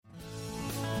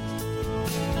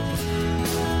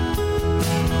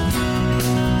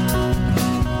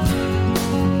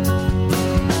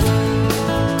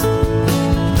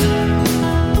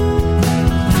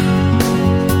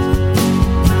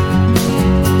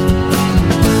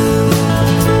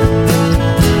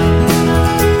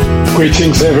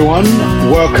Greetings, everyone.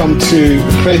 Welcome to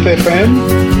Faith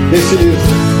FM. This is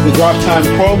the Draft Time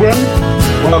program.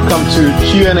 Welcome to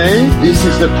Q&A. This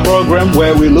is the program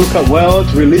where we look at world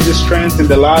religious trends in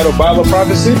the light of Bible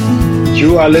prophecy.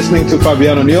 You are listening to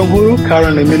Fabiano Pr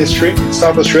currently ministering in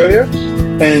South Australia.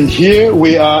 And here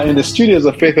we are in the studios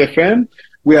of Faith FM.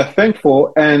 We are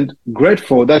thankful and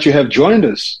grateful that you have joined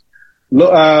us.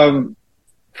 Friend,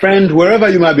 wherever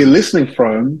you might be listening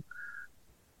from,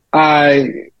 I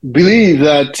believe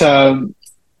that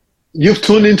you've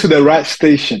tuned into the right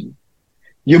station.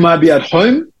 You might be at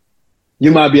home,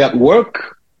 you might be at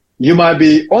work, you might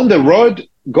be on the road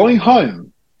going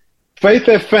home. Faith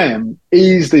FM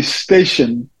is the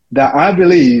station that I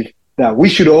believe that we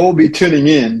should all be tuning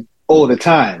in all the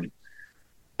time.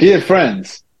 Dear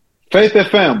friends, Faith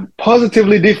FM,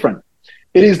 positively different.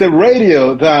 It is the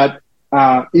radio that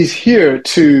is here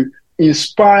to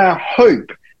inspire hope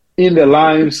in the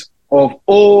lives of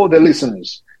all the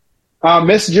listeners. Our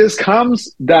messages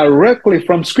comes directly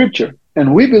from Scripture,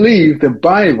 and we believe the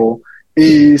Bible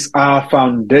is our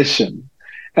foundation.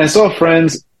 And so,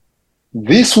 friends,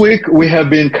 this week we have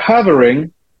been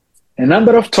covering a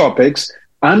number of topics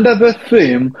under the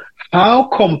theme, how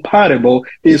compatible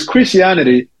is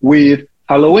Christianity with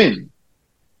Halloween?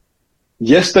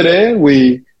 Yesterday,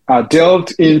 we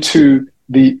delved into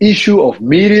the issue of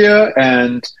media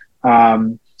and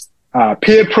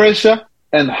peer pressure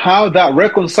and how that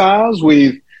reconciles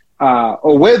with,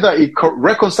 or whether it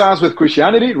reconciles with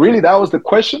Christianity. Really, that was the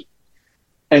question.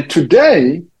 And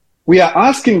today, we are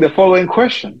asking the following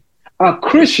question. Are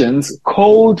Christians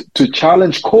called to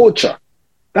challenge culture?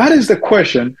 That is the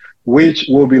question which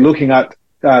we'll be looking at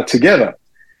together.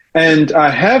 And I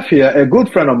have here a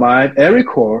good friend of mine, Eric,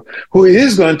 who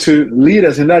is going to lead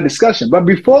us in that discussion. But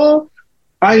before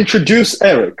I introduce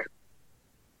Eric,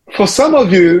 for some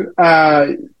of you,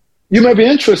 you may be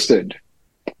interested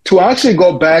to actually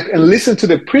go back and listen to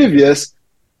the previous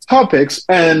topics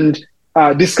and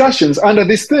discussions under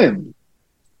this theme.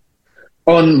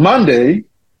 On Monday,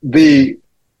 the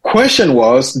question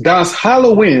was, does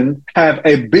Halloween have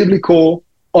a biblical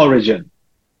origin?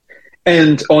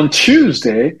 And on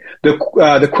Tuesday,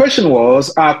 the question was,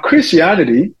 are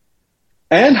Christianity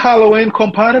and Halloween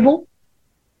compatible?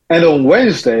 And on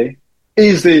Wednesday,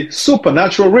 is the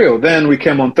supernatural real? Then we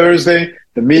came on Thursday,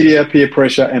 the media, peer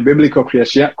pressure, and biblical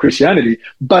Christianity.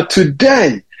 But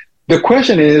today, the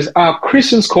question is, are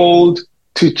Christians called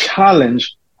to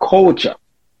challenge culture?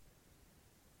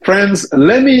 Friends,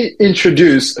 let me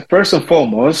introduce, first and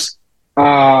foremost,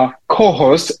 our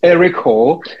co-host, Eric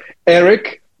Hall.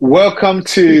 Eric, welcome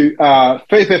to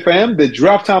Faith FM, the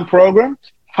Draft Time program.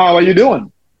 How are you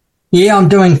doing? Yeah, I'm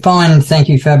doing fine. Thank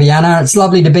you, Fabiano. It's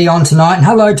lovely to be on tonight. And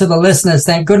hello to the listeners.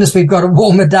 Thank goodness we've got a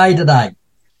warmer day today.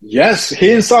 Yes,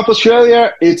 here in South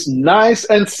Australia, it's nice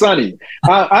and sunny.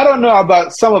 I don't know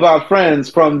about some of our friends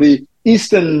from the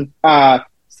eastern part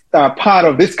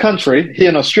of this country here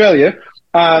in Australia.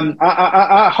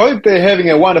 I hope they're having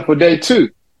a wonderful day too.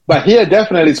 But here,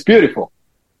 definitely, it's beautiful.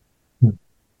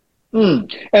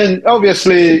 And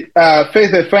obviously,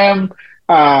 Faith FM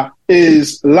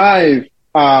is live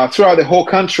throughout the whole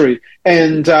country.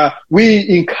 And we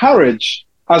encourage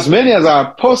as many as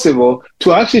are possible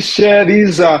to actually share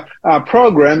these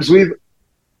programs with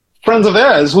friends of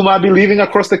theirs who might be living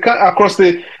across the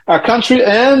country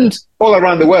and all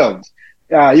around the world.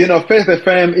 Faith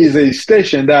FM is a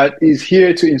station that is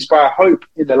here to inspire hope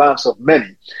in the lives of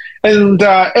many. And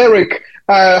Eric,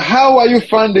 how are you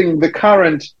finding the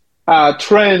current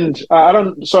trend?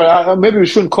 Maybe we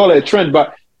shouldn't call it a trend,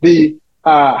 but the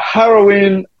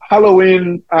Halloween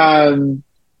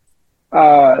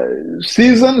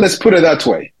season, let's put it that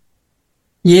way.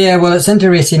 Yeah, well, it's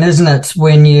interesting, isn't it?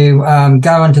 When you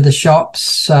go into the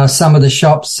shops, some of the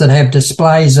shops that have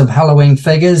displays of Halloween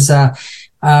figures,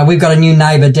 we've got a new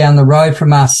neighbour down the road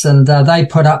from us, and they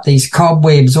put up these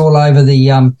cobwebs all over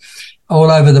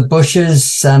the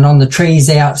bushes and on the trees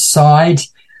outside.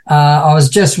 I was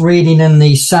just reading in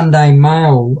the Sunday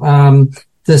Mail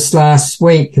this last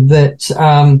week that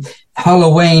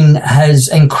Halloween has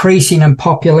increasing in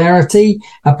popularity.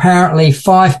 Apparently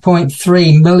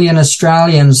 5.3 million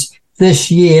Australians this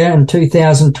year in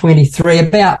 2023,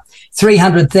 about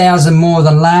 300,000 more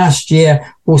than last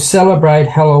year, will celebrate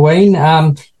Halloween,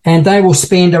 and they will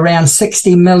spend around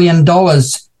 $60 million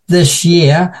this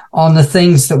year on the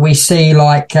things that we see,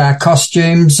 like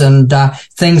costumes and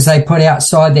things they put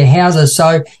outside their houses.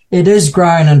 So it is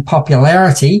growing in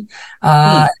popularity.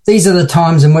 These are the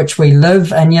times in which we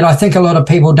live, and yet I think a lot of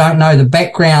people don't know the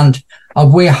background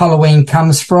of where Halloween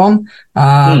comes from.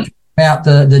 about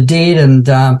the dead and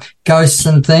ghosts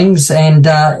and things. And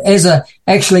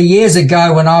actually years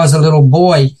ago when I was a little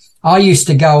boy, I used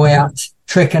to go out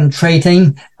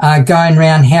trick-and-treating, going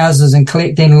around houses and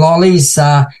collecting lollies.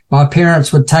 My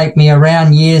parents would take me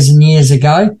around years and years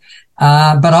ago.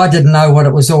 But I didn't know what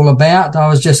it was all about. I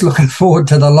was just looking forward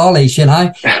to the lollies, you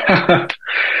know.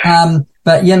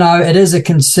 But, you know, it is a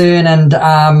concern, and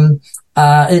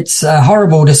it's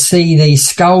horrible to see these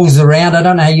skulls around. I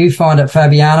don't know how you find it,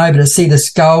 Fabiano, but to see the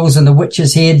skulls and the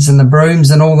witches' heads and the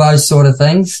brooms and all those sort of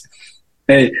things.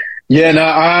 Hey, yeah, no,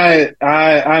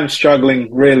 I'm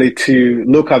struggling really to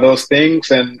look at those things,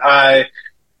 and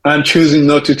I'm choosing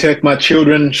not to take my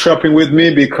children shopping with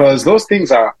me because those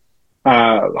things are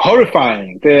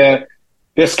horrifying. They're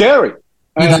scary.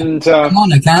 And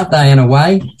demonic, aren't they, in a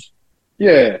way?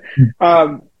 Yeah.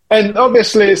 And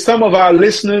obviously some of our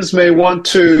listeners may want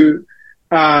to,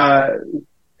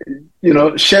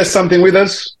 share something with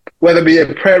us, whether it be a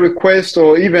prayer request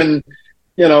or even,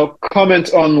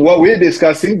 comment on what we're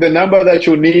discussing. The number that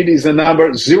you need is the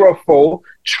number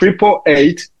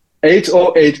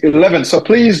 04-888-808-11. So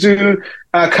please do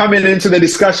come into the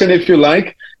discussion if you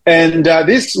like. And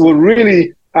this will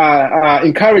really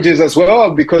encourage us as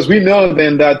well, because we know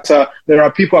then that there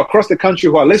are people across the country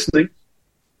who are listening.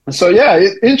 So, yeah,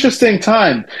 interesting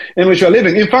time in which we're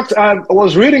living. In fact, I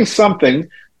was reading something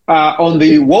on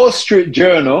the Wall Street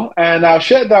Journal, and I'll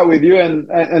share that with you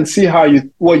and see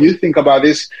what you think about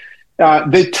this.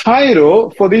 The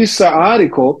title for this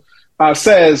article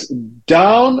says,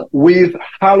 "Down with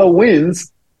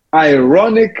Halloween's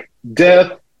Ironic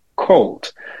Death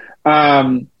Cult."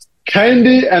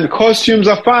 Candy and costumes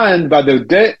are fine, but the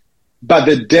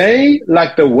day,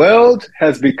 like the world,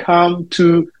 has become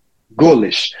too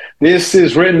ghoulish. This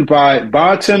is written by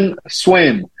Barton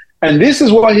Swain, and this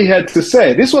is what he had to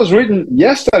say. This was written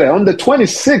yesterday on the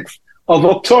 26th of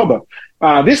October.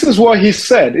 This is what he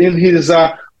said in his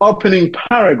opening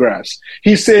paragraphs.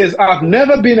 He says, "I've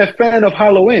never been a fan of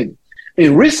Halloween.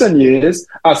 In recent years,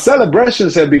 our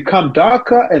celebrations have become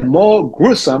darker and more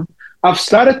gruesome. I've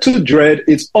started to dread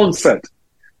its onset.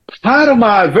 Part of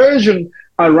my aversion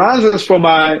arises from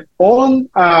my own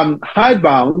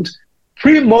hidebound,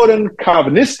 pre-modern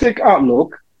Calvinistic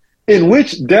outlook, in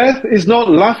which death is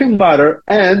not laughing matter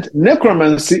and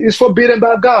necromancy is forbidden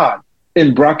by God."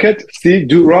 In bracket, see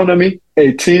Deuteronomy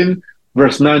 18,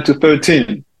 verse 9 to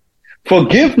 13.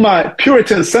 "Forgive my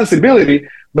Puritan sensibility,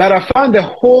 but I find the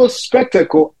whole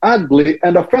spectacle ugly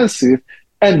and offensive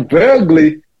and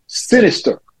vaguely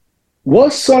sinister.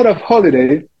 What sort of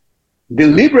holiday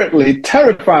deliberately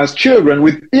terrifies children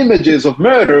with images of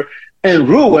murder and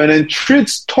ruin and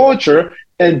treats torture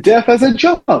and death as a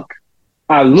joke?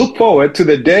 I look forward to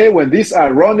the day when this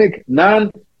ironic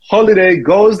non-holiday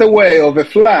goes the way of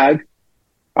Flag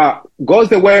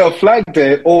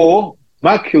Day or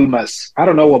Michaelmas." I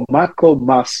don't know what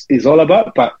Michaelmas is all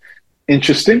about, but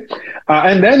interesting.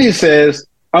 And then he says,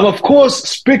 "I'm of course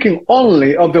speaking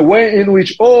only of the way in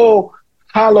which All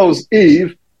Hallows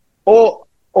Eve or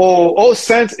All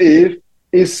Saints Eve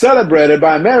is celebrated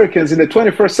by Americans in the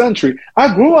 21st century.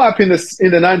 I grew up in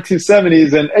the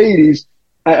 1970s and 80s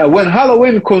when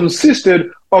Halloween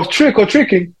consisted of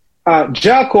trick-or-treating,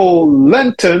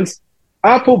 jack-o'-lanterns,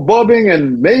 apple bobbing,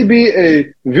 and maybe a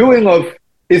viewing of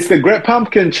It's the Great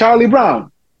Pumpkin, Charlie Brown."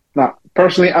 Now,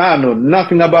 personally, I know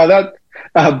nothing about that.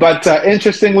 But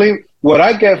interestingly, what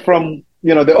I get from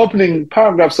the opening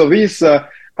paragraphs of this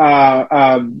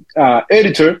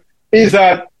editor is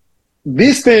that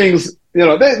these things,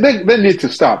 they need to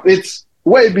stop. It's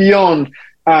way beyond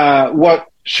what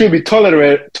should be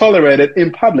tolerated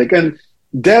in public. And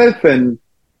death and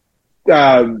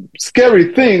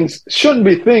scary things shouldn't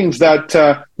be things that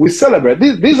we celebrate.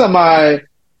 These are my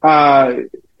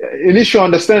initial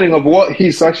understanding of what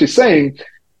he's actually saying.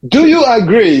 Do you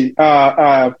agree,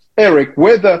 Eric,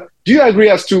 do you agree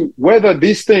as to whether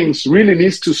these things really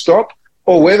needs to stop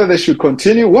or whether they should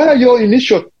continue? What are your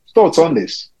initial thoughts on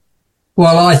this?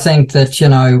 Well, I think that,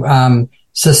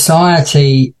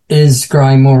 society is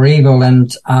growing more evil,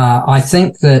 and I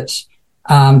think that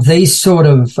these sort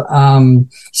of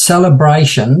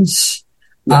celebrations,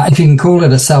 if you can call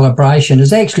it a celebration,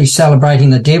 is actually celebrating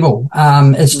the devil.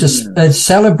 It's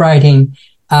celebrating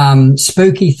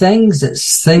spooky things.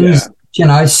 It's things,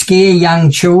 scare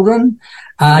young children.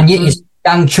 And yet you see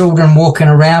young children walking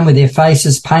around with their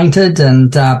faces painted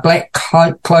and black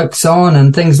cloaks on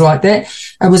and things like that.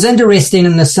 It was interesting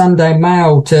in the Sunday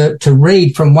Mail to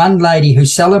read from one lady who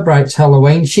celebrates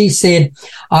Halloween. She said,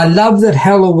 "I love that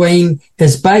Halloween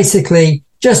is basically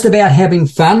just about having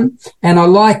fun, and I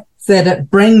like that it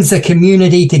brings a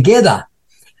community together."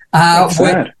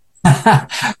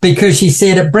 Because she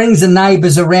said it brings the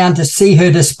neighbours around to see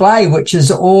her display, which is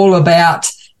all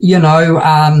about,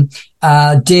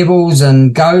 devils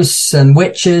and ghosts and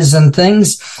witches and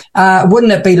things.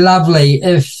 Wouldn't it be lovely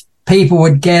if people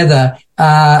would gather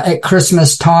at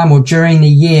Christmas time or during the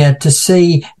year to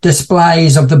see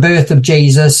displays of the birth of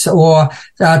Jesus, or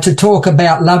to talk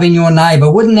about loving your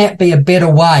neighbour? Wouldn't that be a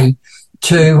better way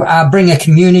to bring a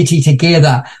community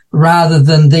together, rather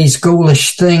than these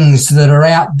ghoulish things that are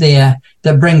out there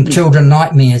that bring children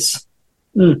nightmares?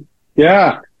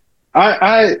 Yeah.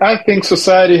 I think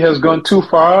society has gone too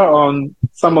far on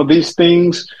some of these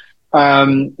things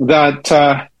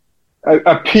that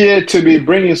appear to be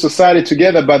bringing society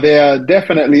together, but they are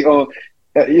definitely,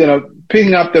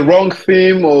 picking up the wrong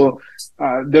theme or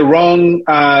the wrong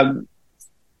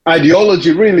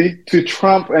ideology, really, to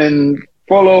trump and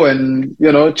follow and,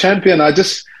 champion. I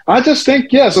just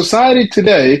think, society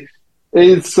today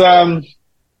is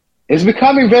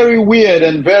becoming very weird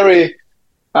and very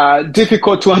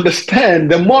difficult to understand.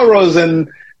 The morals and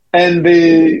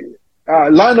the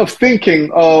line of thinking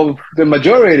of the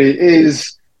majority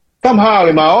is somehow,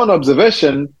 in my own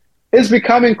observation, is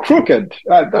becoming crooked.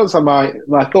 Those are my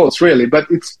thoughts, really, but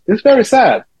it's very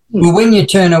sad. Well, when you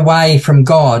turn away from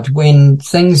God, when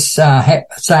things start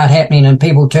happening and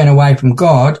people turn away from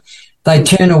God, they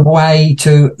turn away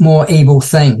to more evil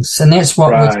things. And that's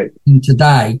what we're seeing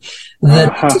today.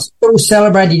 That it's still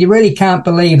celebrated. You really can't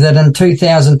believe that in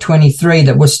 2023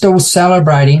 that we're still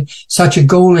celebrating such a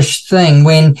ghoulish thing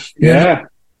when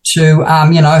to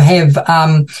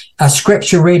have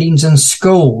scripture readings in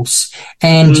schools,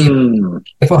 and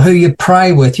for who you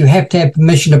pray with, you have to have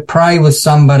permission to pray with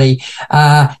somebody.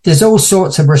 There's all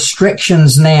sorts of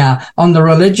restrictions now on the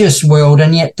religious world,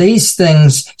 and yet these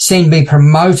things seem to be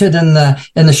promoted in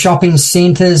the shopping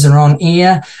centres and on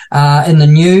air, in the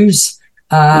news.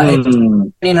 It's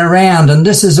been around, and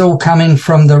this is all coming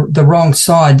from the wrong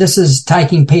side. This is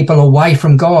taking people away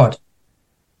from God.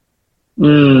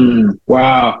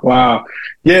 Wow.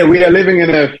 Yeah, we are living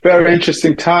in a very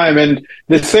interesting time. And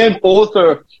the same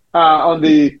author on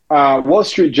the Wall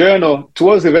Street Journal,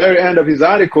 towards the very end of his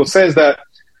article, says that,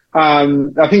 I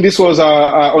think this was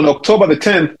on October the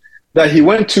 10th, that he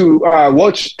went to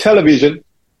watch television.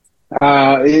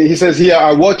 He says here,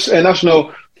 I watched a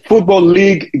National Football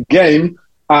League game.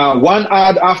 One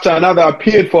ad after another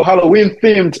appeared for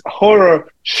Halloween-themed horror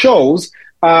shows.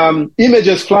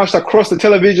 Images flashed across the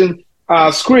television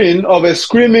screen of a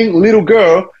screaming little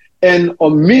girl, an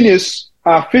ominous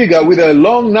figure with a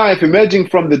long knife emerging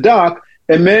from the dark,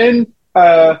 a man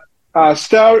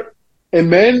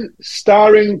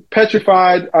staring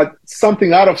petrified at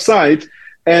something out of sight.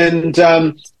 And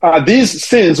these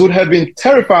scenes would have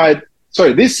terrified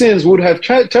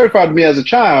me as a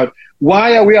child.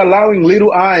 Why are we allowing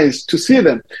little eyes to see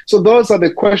them? So those are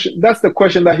the questions. That's the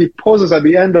question that he poses at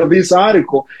the end of this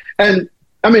article. And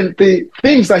I mean, the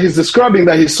things that he's describing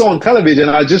that he saw on television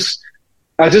are just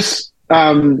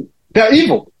they're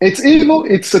evil. It's evil.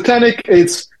 It's satanic.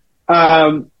 It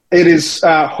is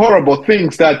horrible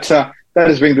things that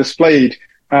is being displayed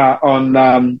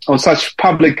on such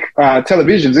public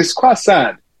televisions. It's quite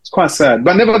sad.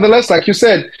 But nevertheless, like you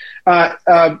said,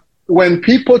 when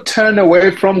people turn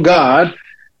away from God,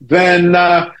 then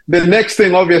the next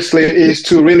thing, obviously, is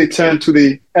to really turn to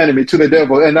the enemy, to the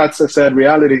devil, and that's a sad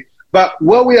reality. But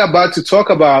what we are about to talk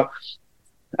about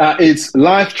is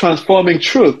life-transforming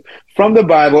truth from the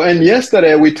Bible. And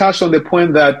yesterday we touched on the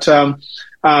point that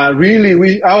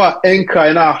really our anchor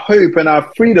and our hope and our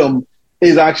freedom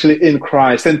is actually in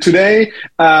Christ. And today,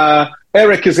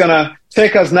 Eric is going to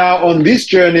take us now on this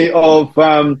journey of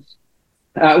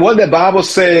what the Bible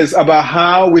says about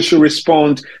how we should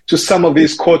respond to some of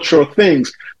these cultural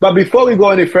things. But before we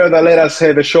go any further, let us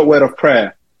have a short word of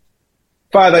prayer.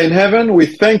 Father in heaven, we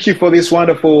thank you for this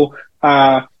wonderful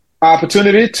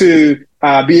opportunity to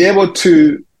be able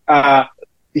to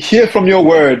hear from your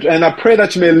word. And I pray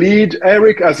that you may lead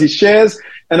Eric as he shares.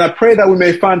 And I pray that we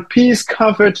may find peace,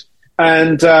 comfort,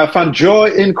 and find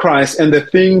joy in Christ and the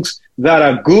things that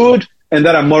are good and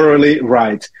that are morally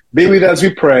right. Be with us, we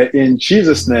pray, in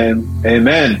Jesus' name.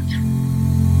 Amen.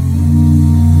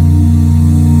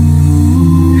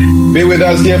 Be with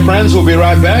us, dear friends. We'll be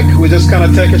right back. We're just going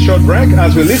to take a short break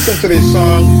as we listen to this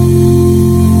song.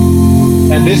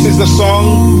 And this is the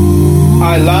song,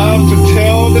 I Love to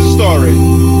Tell the Story,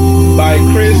 by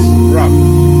Chris Rupp.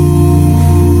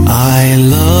 I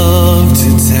love to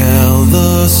tell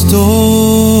the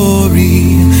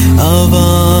story of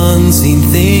unseen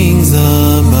things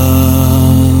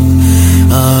above,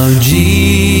 of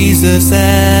Jesus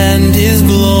and his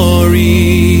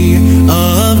glory,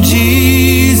 of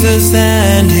Jesus grace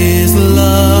and His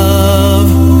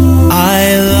love.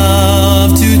 I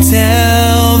love to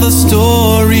tell the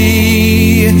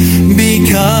story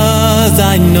because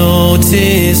I know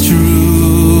 'tis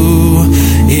true.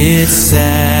 It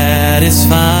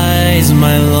satisfies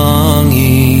my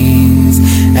longings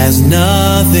as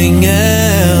nothing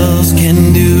else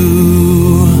can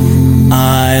do.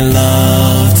 I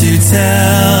love to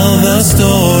tell the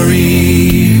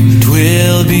story.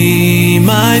 'Twill be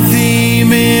my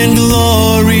theme in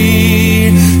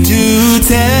glory to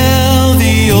tell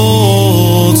the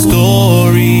old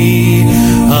story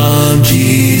of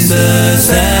Jesus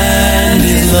and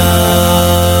His love.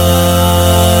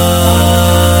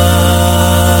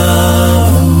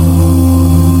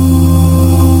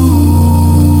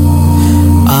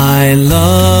 I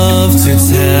love to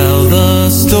tell the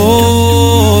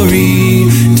story.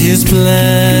 'Tis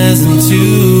pleasant to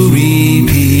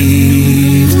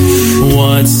repeat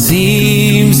what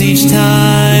seems each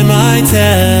time I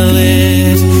tell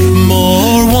it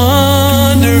more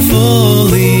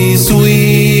wonderfully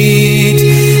sweet.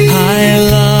 I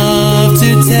love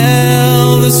to tell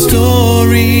the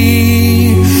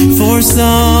story, for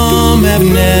some have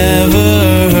never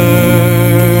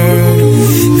heard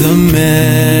the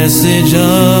message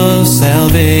of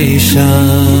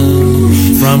salvation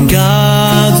from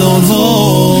God's own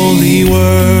holy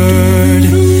word.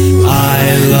 I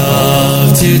love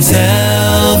to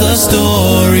tell the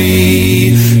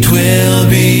story. 'Twill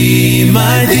be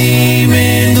my theme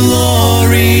in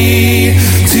glory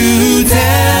to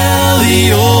tell the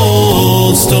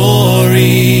old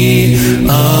story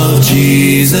of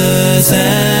Jesus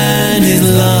and His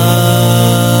love.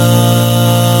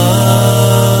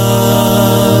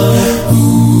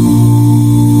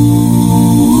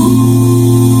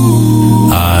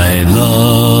 I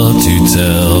love to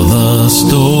tell the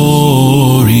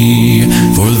story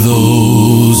for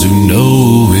those who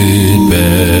know it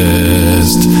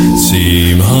best,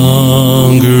 seem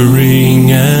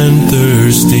hungering and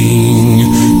thirsting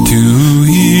to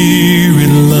hear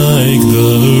it like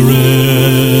the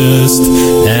rest.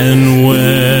 And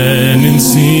when in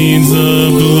scenes of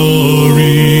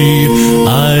glory I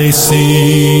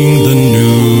sing the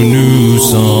new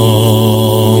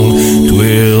song,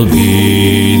 'twill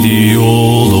be the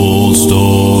old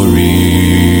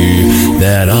story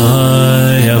that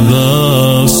I have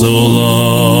loved so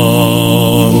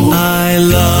long. I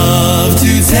love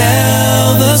to tell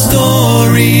the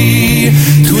story.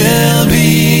 'Twill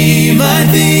be my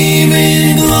theme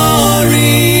in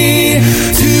glory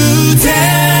to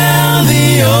tell the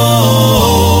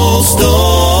old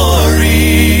story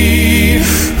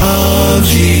of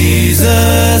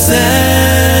Jesus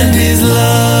and His love.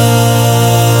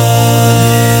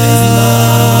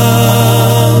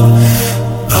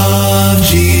 Of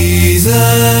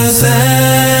Jesus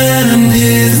and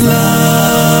His love.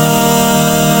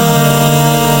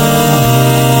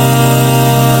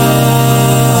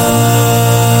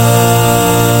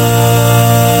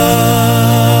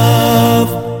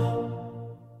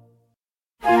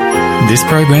 This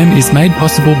program is made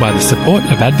possible by the support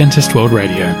of Adventist World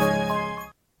Radio.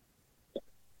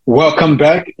 Welcome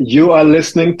back. You are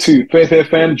listening to Faith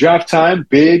FM Draft Time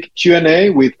Big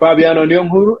Q&A with Fabiano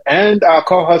Pr and our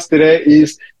co-host today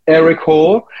is Eric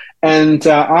Hall. And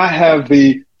I have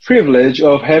the privilege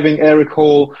of having Eric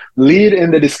Hall lead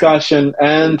in the discussion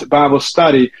and Bible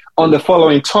study on the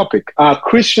following topic: Are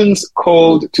Christians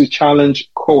called to challenge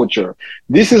culture?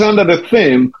 This is under the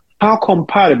theme, how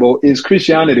compatible is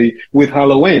Christianity with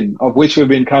Halloween, of which we've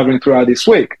been covering throughout this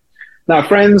week. Now,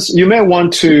 friends, you may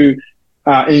want to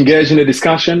engage in a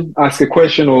discussion, ask a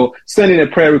question, or send in a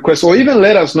prayer request, or even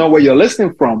let us know where you're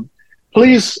listening from.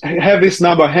 Please have this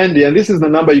number handy, and this is the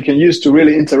number you can use to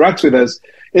really interact with us.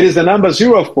 It is the number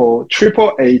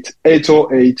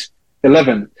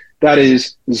 04-888-808-11. That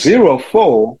is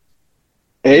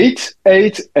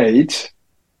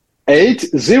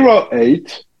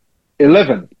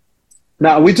 04-888-808-11.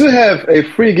 Now, we do have a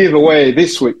free giveaway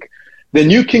this week, the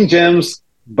New King James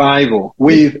Bible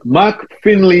with Mark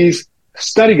Finley's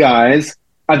study guides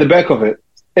at the back of it.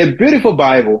 A beautiful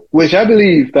Bible, which I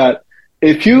believe that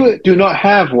if you do not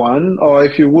have one, or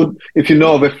if you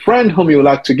know of a friend whom you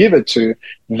would like to give it to,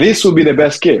 this will be the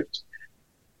best gift.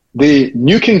 The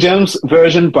New King James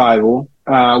Version Bible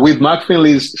with Mark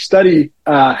Finley's study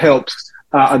helps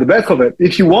at the back of it.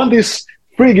 If you want this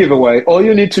free giveaway, all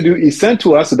you need to do is send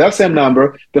to us that same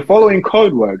number the following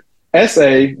code word,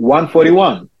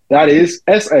 SA141. That is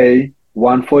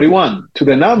SA141 to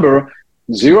the number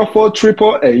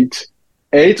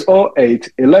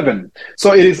 04-888-808-11.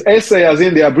 So it is SA as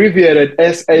in the abbreviated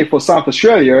SA for South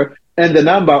Australia and the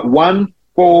number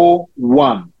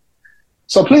 141.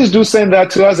 So please do send that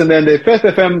to us, and then the First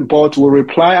FM bot will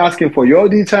reply asking for your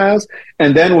details,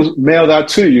 and then we'll mail that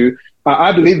to you.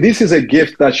 I believe this is a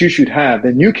gift that you should have,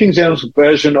 the New King James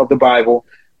Version of the Bible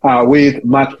with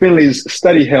Matt Finley's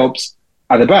study helps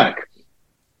at the back.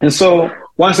 And so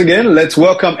once again, let's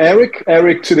welcome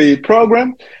Eric to the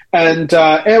program. And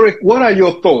Eric, what are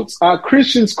your thoughts? Are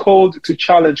Christians called to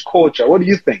challenge culture? What do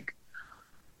you think?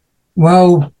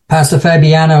 Well, Pastor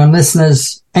Fabiano and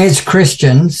listeners, as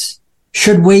Christians,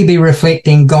 should we be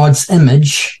reflecting God's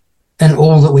image in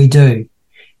all that we do?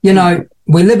 You know,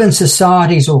 we live in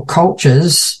societies or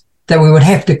cultures that we would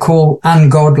have to call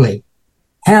ungodly.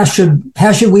 How should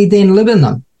we then live in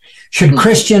them? Should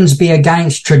Christians be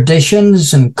against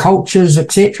traditions and cultures,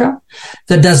 etc.,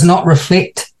 that does not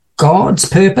reflect God's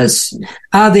purpose?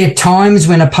 Are there times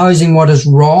when opposing what is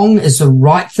wrong is the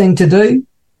right thing to do?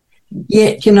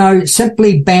 Yet, you know,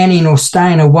 simply banning or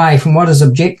staying away from what is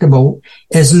objectionable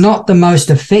is not the most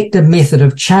effective method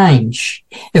of change.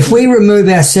 If we remove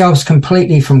ourselves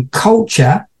completely from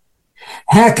culture,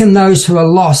 how can those who are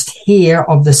lost hear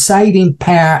of the saving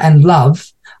power and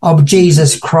love of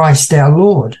Jesus Christ our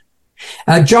Lord?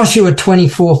 Joshua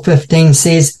 24:15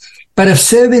 says, "But if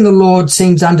serving the Lord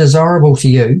seems undesirable to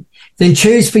you, then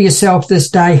choose for yourself this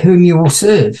day whom you will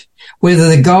serve, whether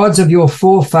the gods of your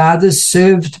forefathers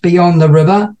served beyond the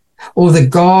river, or the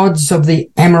gods of the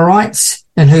Amorites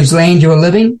in whose land you are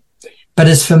living. But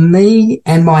as for me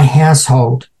and my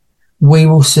household, we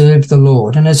will serve the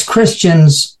Lord." And as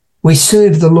Christians, we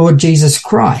serve the Lord Jesus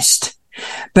Christ.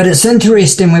 But it's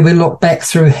interesting when we look back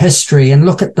through history and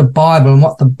look at the Bible and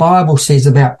what the Bible says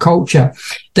about culture,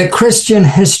 that Christian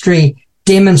history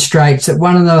demonstrates that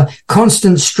one of the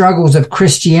constant struggles of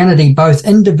Christianity, both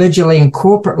individually and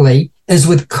corporately, is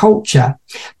with culture.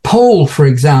 Paul, for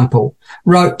example,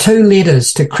 wrote 2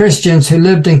 letters to Christians who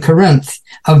lived in Corinth,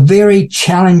 a very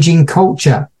challenging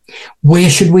culture. Where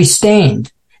should we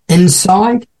stand?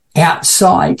 Inside?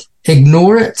 Outside?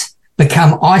 Ignore it?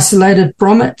 Become isolated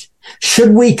from it?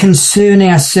 Should we concern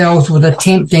ourselves with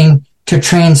attempting to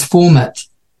transform it?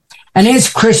 And as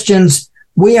Christians,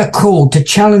 we are called to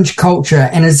challenge culture,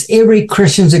 and is every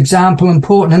Christian's example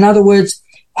important? In other words,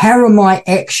 how are my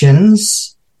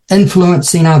actions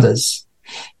influencing others?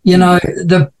 You know,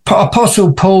 the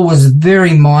Apostle Paul was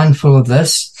very mindful of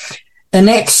this. In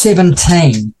Acts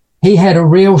 17, he had a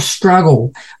real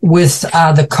struggle with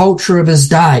the culture of his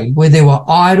day, where there were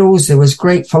idols, there was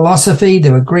Greek philosophy,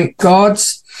 there were Greek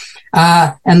gods.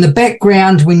 And the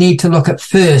background we need to look at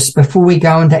first before we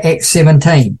go into Acts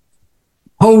 17.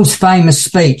 Paul's famous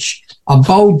speech, a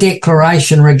bold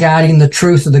declaration regarding the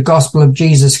truth of the gospel of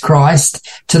Jesus Christ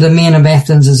to the men of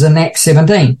Athens, is in Acts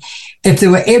 17. If there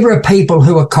were ever a people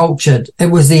who were cultured, it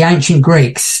was the ancient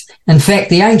Greeks. In fact,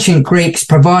 the ancient Greeks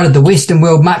provided the Western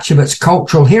world much of its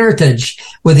cultural heritage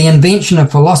with the invention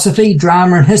of philosophy,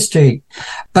 drama, and history.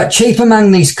 But chief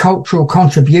among these cultural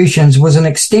contributions was an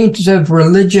extensive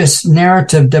religious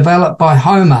narrative developed by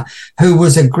Homer, who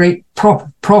was a Greek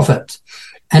prophet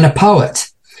and a poet.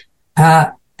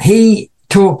 He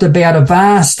talked about a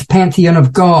vast pantheon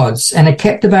of gods and a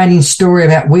captivating story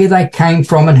about where they came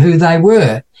from and who they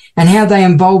were, and how they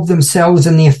involved themselves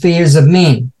in the affairs of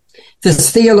men. This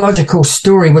theological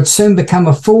story would soon become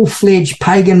a full-fledged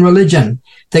pagan religion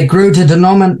that grew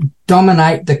to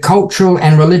dominate the cultural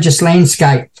and religious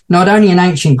landscape, not only in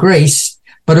ancient Greece,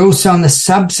 but also in the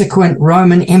subsequent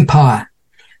Roman Empire.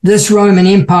 This Roman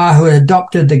Empire, who had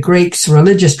adopted the Greeks'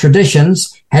 religious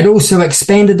traditions, had also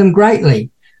expanded them greatly,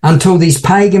 until these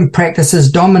pagan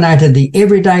practices dominated the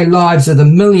everyday lives of the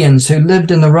millions who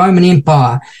lived in the Roman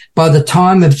Empire by the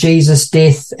time of Jesus'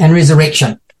 death and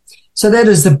resurrection. So that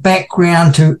is the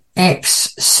background to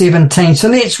Acts 17. So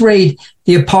let's read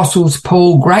the Apostles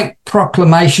Paul's great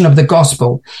proclamation of the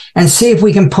gospel and see if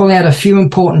we can pull out a few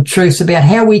important truths about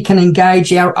how we can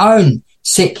engage our own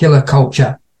secular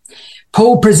culture.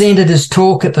 Paul presented his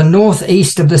talk at the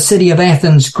northeast of the city of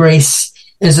Athens, Greece,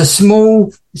 as a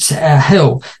small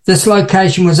hill. This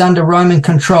location was under Roman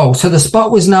control, so the spot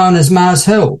was known as Mars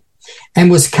Hill and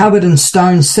was covered in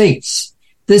stone seats.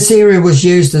 This area was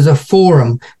used as a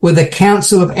forum where the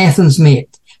Council of Athens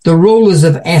met, the rulers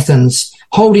of Athens,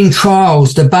 holding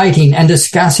trials, debating and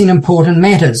discussing important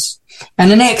matters.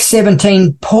 And in Acts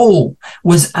 17, Paul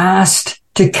was asked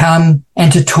to come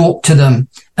and to talk to them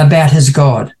about his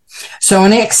God. So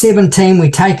in Acts 17, we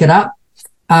take it up.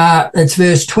 It's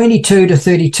verse 22 to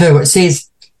 32. It says,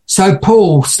 "So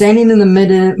Paul, standing in the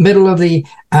middle of the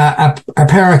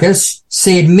Areopagus,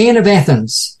 said, 'Men of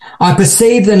Athens, I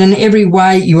perceive that in every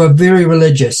way you are very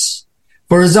religious.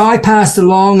 For as I passed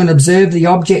along and observed the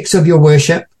objects of your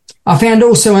worship, I found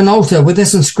also an altar with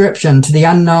this inscription: to the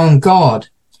unknown God.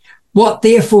 What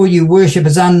therefore you worship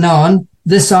is unknown,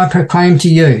 this I proclaim to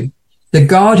you. The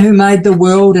God who made the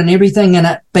world and everything in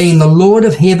it, being the Lord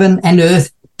of heaven and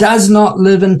earth, does not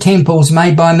live in temples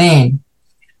made by man,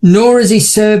 nor is he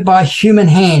served by human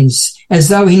hands as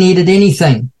though he needed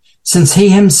anything, since he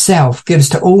himself gives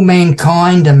to all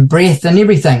mankind and breath and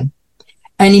everything.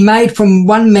 And he made from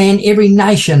one man every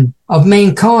nation of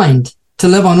mankind to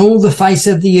live on all the face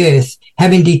of the earth,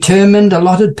 having determined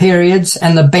allotted periods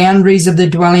and the boundaries of their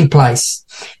dwelling place,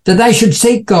 that they should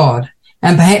seek God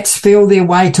and perhaps feel their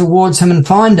way towards him and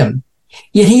find him.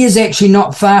 Yet he is actually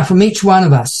not far from each one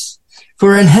of us.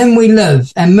 For in him we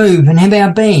live and move and have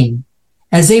our being,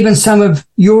 as even some of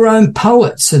your own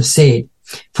poets have said,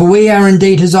 for we are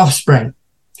indeed his offspring.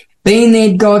 Being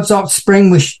then God's offspring,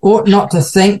 we ought not to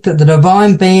think that the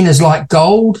divine being is like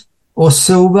gold or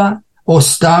silver or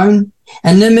stone,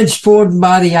 an image formed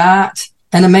by the art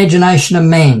and imagination of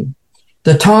man.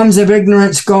 The times of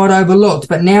ignorance God overlooked,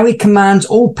 but now he commands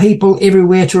all people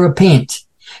everywhere to repent,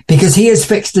 because he has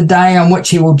fixed a day on which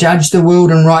he will judge the world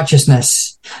in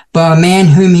righteousness by a man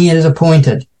whom he has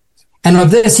appointed. And of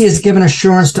this he has given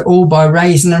assurance to all by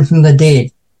raising him from the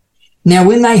dead. Now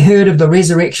when they heard of the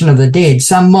resurrection of the dead,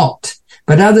 some mocked,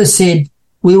 but others said,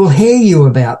 we will hear you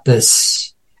about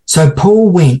this. So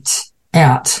Paul went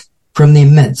out from their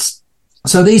midst.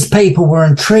 So these people were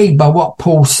intrigued by what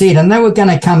Paul said, and they were going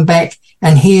to come back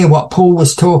and hear what Paul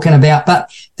was talking about.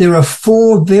 But there are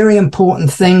 4 very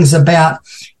important things about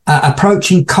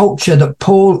approaching culture that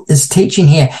Paul is teaching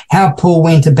here, how Paul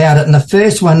went about it. And the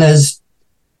first one is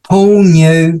Paul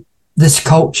knew this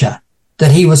culture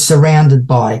that he was surrounded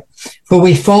by. For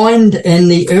we find in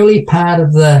the early part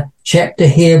of the chapter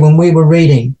here when we were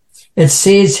reading, it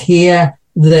says here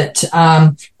that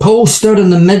Paul stood in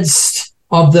the midst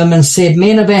of them and said,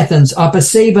 men of Athens, I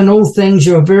perceive in all things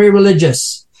you are very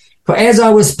religious. For as I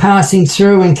was passing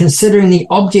through and considering the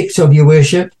objects of your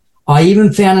worship, I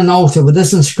even found an altar with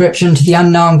this inscription: to the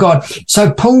unknown God.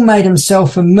 So Paul made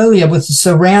himself familiar with the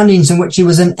surroundings in which he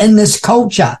was in this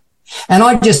culture. And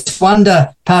I just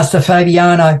wonder, Pastor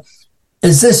Fabiano,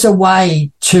 is this a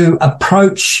way to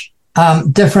approach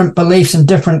different beliefs and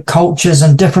different cultures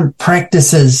and different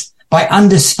practices by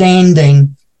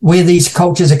understanding where these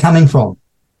cultures are coming from?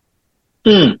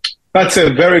 That's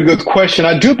a very good question.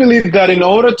 I do believe that in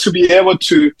order to be able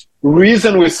to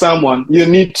reason with someone, you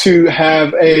need to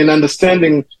have an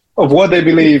understanding of what they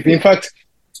believe. In fact,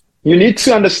 you need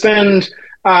to understand,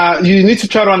 you need to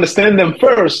try to understand them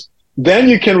first, then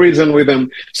you can reason with them.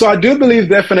 So I do believe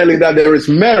definitely that there is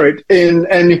merit in,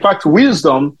 and in fact,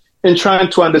 wisdom in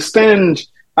trying to understand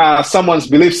someone's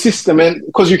belief system. And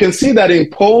because you can see that in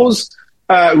Paul's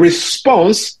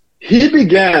response, he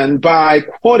began by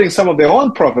quoting some of their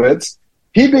own prophets.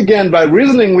 He began by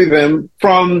reasoning with them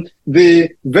from the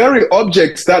very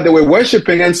objects that they were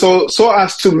worshiping, and so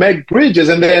as to make bridges,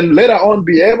 and then later on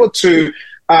be able to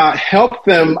help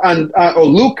them and or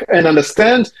look and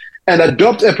understand and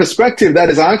adopt a perspective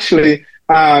that is actually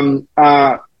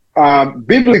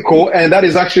biblical and that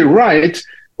is actually right,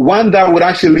 one that would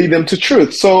actually lead them to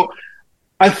truth. So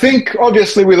I think,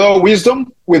 obviously, with all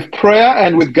wisdom, with prayer,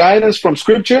 and with guidance from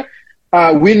Scripture,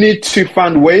 we need to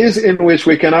find ways in which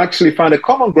we can actually find a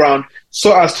common ground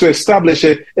so as to establish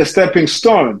a stepping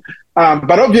stone.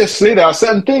 But obviously, there are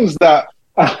certain things that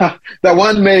that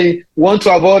one may want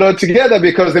to avoid altogether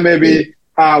because they may be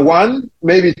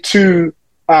maybe too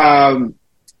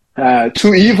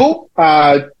evil,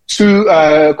 too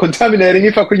contaminating,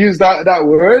 if I could use that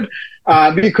word,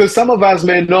 because some of us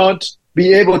may not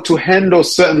be able to handle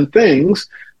certain things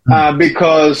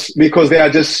because they are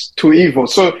just too evil.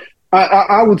 So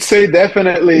I would say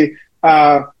definitely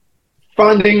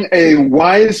finding a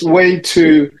wise way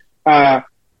to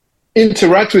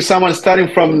interact with someone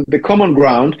starting from the common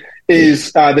ground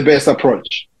is the best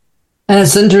approach. And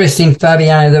it's interesting,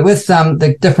 Fabiano, that with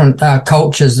the different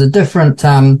cultures, the different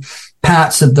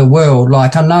parts of the world,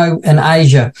 like I know in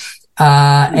Asia,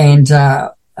 and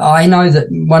I know that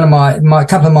one of my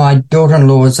couple of my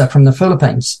daughter-in-laws are from the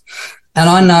Philippines, and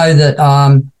I know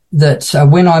that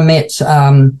when I met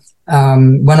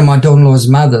one of my daughter-in-law's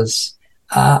mothers,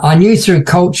 I knew through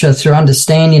culture, through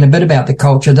understanding a bit about the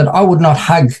culture, that I would not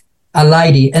hug a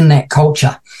lady in that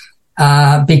culture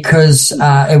because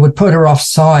it would put her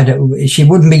offside. She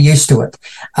wouldn't be used to it.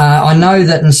 I know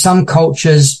that in some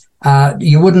cultures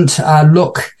you wouldn't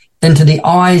look into the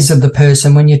eyes of the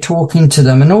person when you're talking to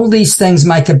them. And all these things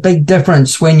make a big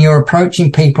difference when you're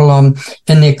approaching people in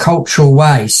their cultural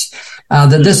ways.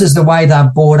 that this is the way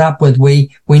they're brought up with. We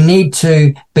need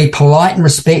to be polite and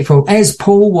respectful, as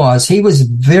Paul was. He was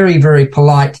very, very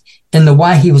polite in the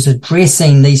way he was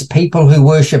addressing these people who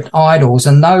worshipped idols,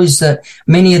 and those that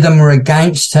many of them were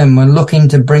against him, were looking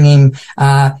to bring him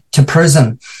to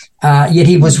prison. Yet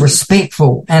he was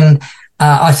respectful. And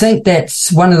I think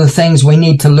that's one of the things we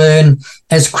need to learn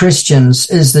as Christians,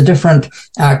 is the different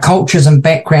cultures and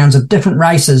backgrounds of different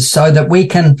races, so that we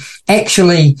can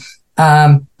actually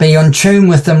be on tune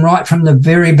with them right from the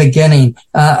very beginning.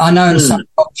 I know in some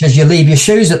cultures you leave your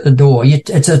shoes at the door.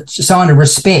 It's a sign of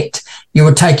respect. You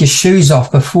would take your shoes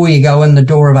off before you go in the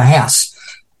door of a house.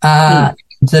 That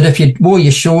if you wore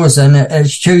your shoes in,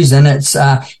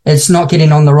 it's not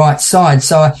getting on the right side.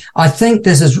 So I think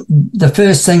this is the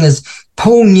first thing is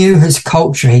Paul knew his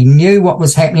culture. He knew what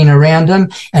was happening around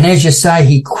him. And as you say,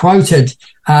 he quoted,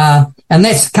 and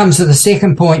that comes to the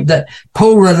second point, that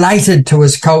Paul related to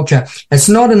his culture. It's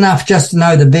not enough just to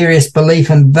know the various belief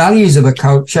and values of a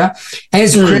culture.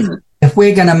 As Christians, if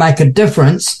we're going to make a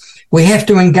difference, we have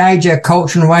to engage our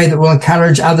culture in a way that will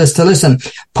encourage others to listen.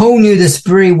 Paul knew this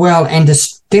very well and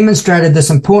demonstrated this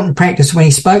important practice when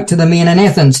he spoke to the men in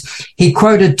Athens. He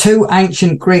quoted 2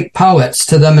 ancient Greek poets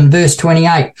to them in verse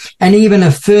 28 and even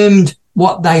affirmed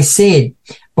what they said.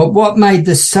 But what made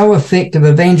this so effective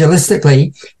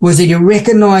evangelistically was that he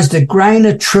recognized a grain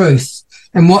of truth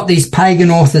in what these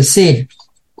pagan authors said.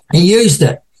 He used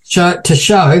it to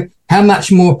show how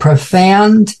much more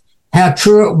profound, how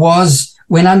true it was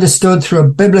when understood through a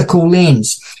biblical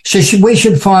lens. So we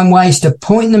should find ways to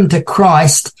point them to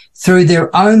Christ through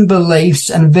their own beliefs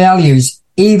and values,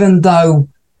 even though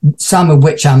some of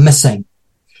which are missing.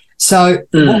 So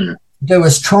what we do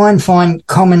is try and find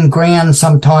common ground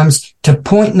sometimes to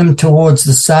point them towards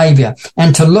the Savior,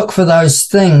 and to look for those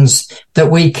things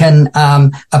that we can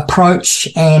approach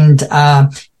and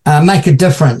make a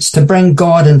difference, to bring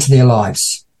God into their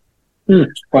lives.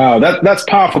 Wow, that's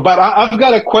powerful. But I've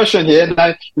got a question here,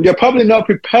 and you're probably not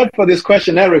prepared for this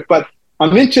question, Eric, but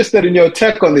I'm interested in your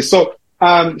take on this. So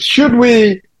should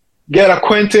we get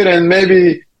acquainted and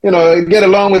maybe, get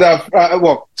along with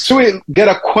should we get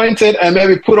acquainted and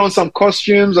maybe put on some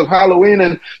costumes of Halloween,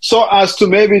 and so as to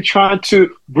maybe try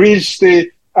to bridge the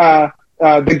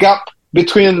gap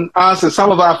between us and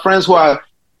some of our friends who are,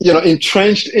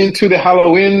 entrenched into the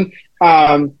Halloween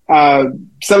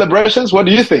celebrations? What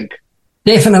do you think?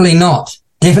 Definitely not.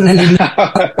 Definitely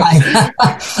not.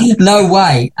 No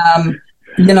way.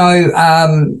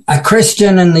 A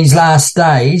Christian in these last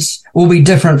days will be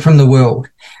different from the world.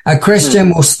 A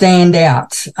Christian will stand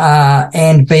out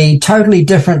and be totally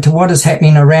different to what is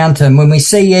happening around him. When we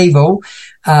see evil,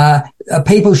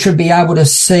 people should be able to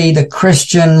see the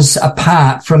Christians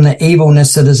apart from the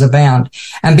evilness that is abound.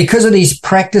 And because of these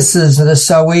practices that are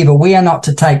so evil, we are not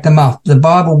to take them off. The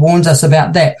Bible warns us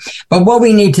about that. But what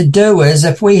we need to do is,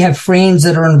 if we have friends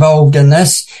that are involved in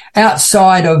this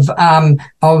outside of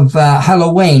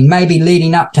Halloween, maybe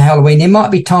leading up to Halloween, there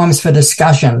might be times for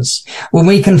discussions when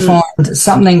we can find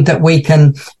something that we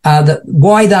can,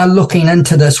 why they're looking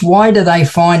into this. Why do they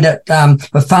find it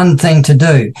a fun thing to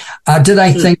do? Do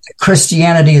they think that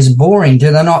Christianity is boring?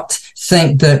 Do they not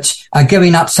think that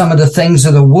giving up some of the things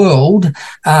of the world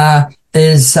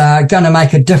is going to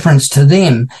make a difference to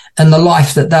them in the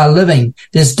life that they're living?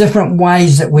 There's different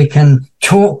ways that we can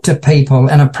talk to people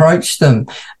and approach them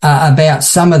about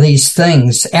some of these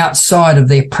things outside of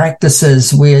their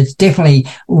practices. We definitely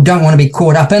don't want to be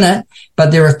caught up in it,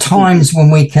 but there are times when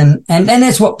we can, and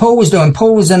that's what Paul was doing.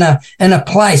 Paul was in a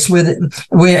place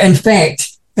where in fact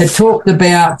it talked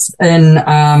about in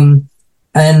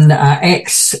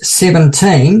Acts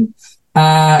 17.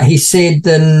 He said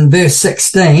in verse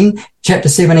 16, chapter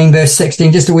 17, verse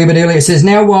 16, just a wee bit earlier, it says,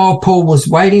 "Now while Paul was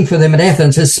waiting for them at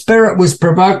Athens, his spirit was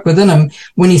provoked within him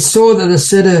when he saw that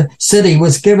the city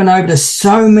was given over to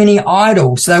so many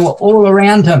idols." They were all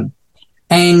around him.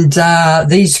 And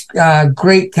these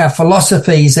Greek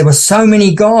philosophies, there were so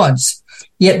many gods.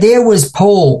 Yet there was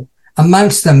Paul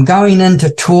amongst them, going in to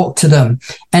talk to them.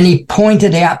 And he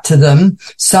pointed out to them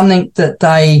something that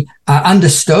they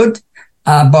understood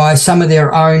by some of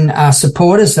their own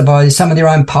supporters, by some of their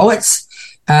own poets.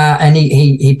 And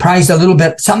he praised a little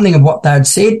bit, something of what they had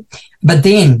said. But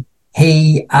then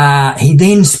he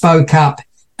then spoke up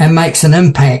and makes an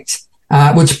impact,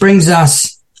 which brings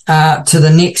us to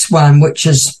the next one, which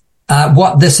is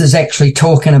what this is actually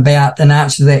talking about in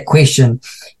answer to that question.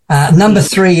 Number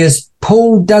 3 is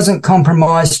Paul doesn't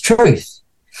compromise truth.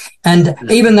 And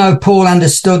even though Paul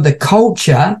understood the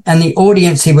culture and the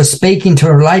audience he was speaking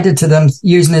to related to them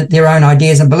using their own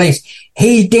ideas and beliefs,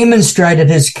 he demonstrated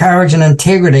his courage and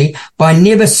integrity by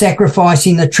never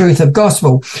sacrificing the truth of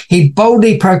gospel. He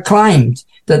boldly proclaimed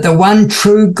that the one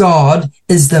true God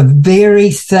is the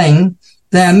very thing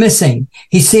they are missing.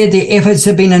 He said their efforts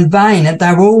have been in vain and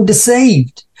they were all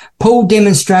deceived. Paul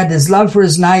demonstrated his love for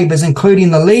his neighbors,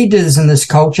 including the leaders in this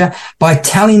culture, by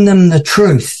telling them the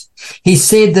truth. He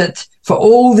said that for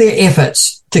all their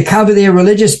efforts to cover their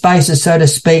religious basis, so to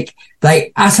speak,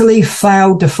 they utterly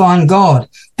failed to find God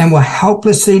and were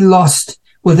helplessly lost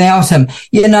without him.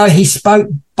 You know, he spoke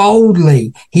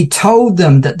boldly. He told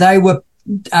them that they were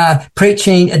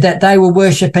preaching, that they were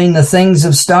worshipping the things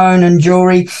of stone and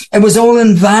jewelry. It was all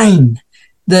in vain,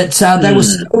 that they were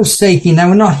still seeking. They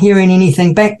were not hearing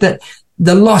anything back, that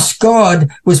the lost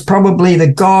God was probably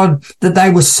the God that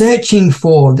they were searching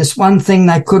for. This one thing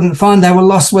they couldn't find. They were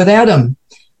lost without him.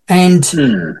 And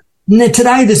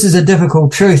today, this is a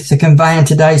difficult truth to convey in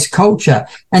today's culture.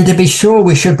 And to be sure,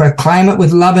 we should proclaim it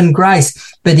with love and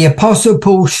grace. But the Apostle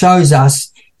Paul shows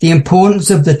us the importance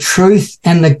of the truth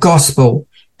and the gospel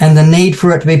and the need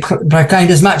for it to be proclaimed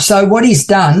as much. So what he's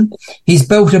done, he's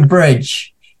built a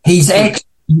bridge. He's actually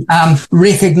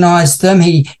recognized them.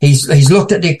 He's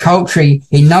looked at their culture.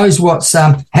 He knows what's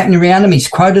happening around them. He's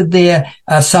quoted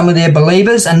some of their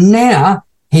believers, and now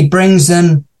he brings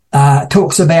in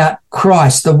talks about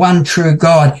Christ, the one true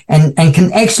God, and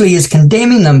is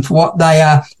condemning them for what they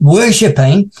are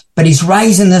worshipping. But he's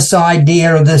raising this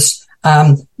idea of this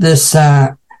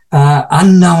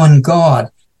unknown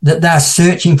God that they're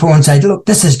searching for, and say, look,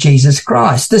 this is Jesus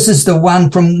Christ. This is the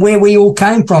one from where we all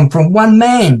came from one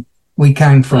man. We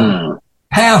came from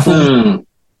powerful,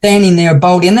 standing there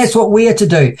boldly. And that's what we are to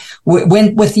do.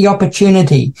 When, with the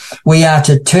opportunity, we are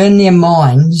to turn their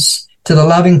minds to the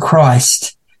loving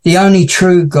Christ, the only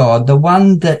true God, the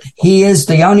one that he is,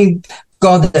 the only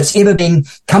God that's ever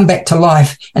come back to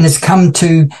life and has come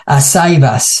to save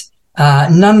us.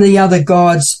 None of the other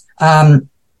gods, none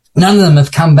of them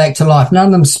have come back to life. None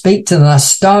of them speak to the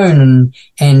stone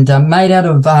and made out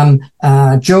of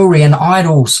jewelry and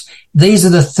idols. These are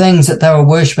the things that they were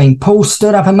worshipping. Paul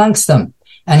stood up amongst them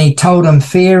and he told them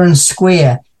fair and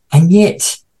square. And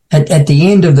yet, at the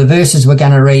end of the verses we're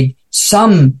going to read,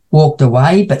 some walked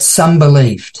away, but some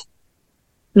believed.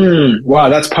 Wow,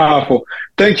 that's powerful.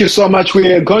 Thank you so much.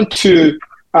 We are going to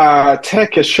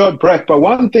take a short break. But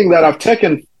one thing that I've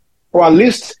taken, or at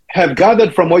least have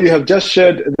gathered from what you have just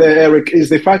shared there, Eric, is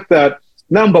the fact that,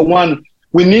 number one,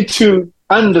 we need to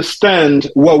understand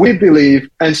what we believe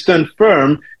and stand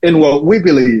firm in what we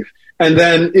believe. And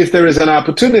then if there is an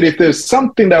opportunity, if there's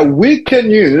something that we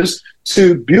can use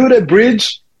to build a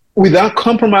bridge without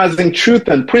compromising truth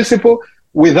and principle,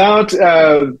 without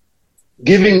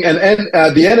giving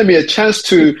the enemy a chance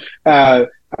to,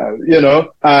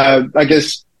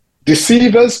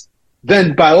 deceive us,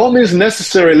 then by all means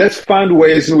necessary, let's find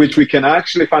ways in which we can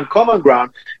actually find common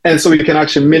ground, and so we can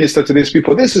actually minister to these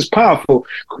people. This is powerful.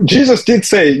 Jesus did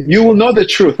say, you will know the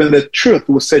truth, and the truth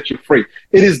will set you free.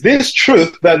 It is this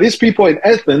truth that these people in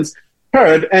Athens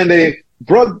heard, and they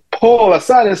brought Paul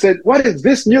aside and said, what is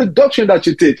this new doctrine that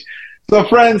you teach? So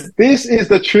friends, this is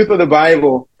the truth of the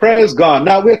Bible. Praise God.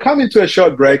 Now we're coming to a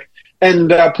short break,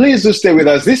 and please do stay with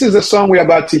us. This is the song we're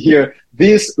about to hear,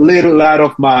 This Little Light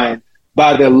of Mine,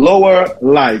 by the Lower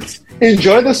Lights.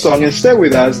 Enjoy the song and stay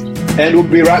with us, and we'll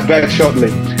be right back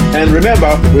shortly. And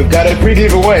remember, we've got a free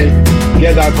giveaway.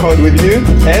 Get that code with you,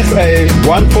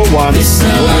 SA141. We'll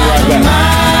be right back.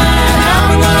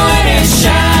 I'm gonna let it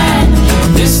shine.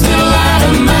 This little light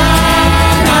of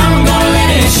mine, I'm gonna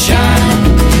let it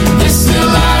shine. This little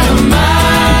light of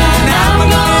mine, I'm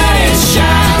gonna let it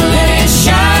shine. Let it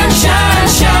shine, shine,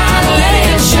 shine, let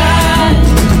it shine.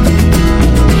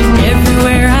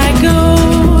 Everywhere I go,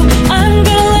 I'm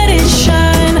gonna let it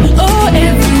shine. Oh,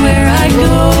 everywhere I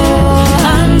go,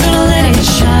 I'm gonna let it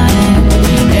shine.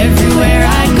 Everywhere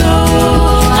I go,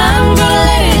 I'm gonna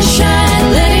let it shine.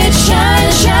 Let it shine,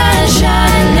 shine,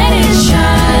 shine, let it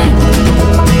shine.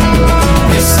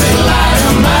 This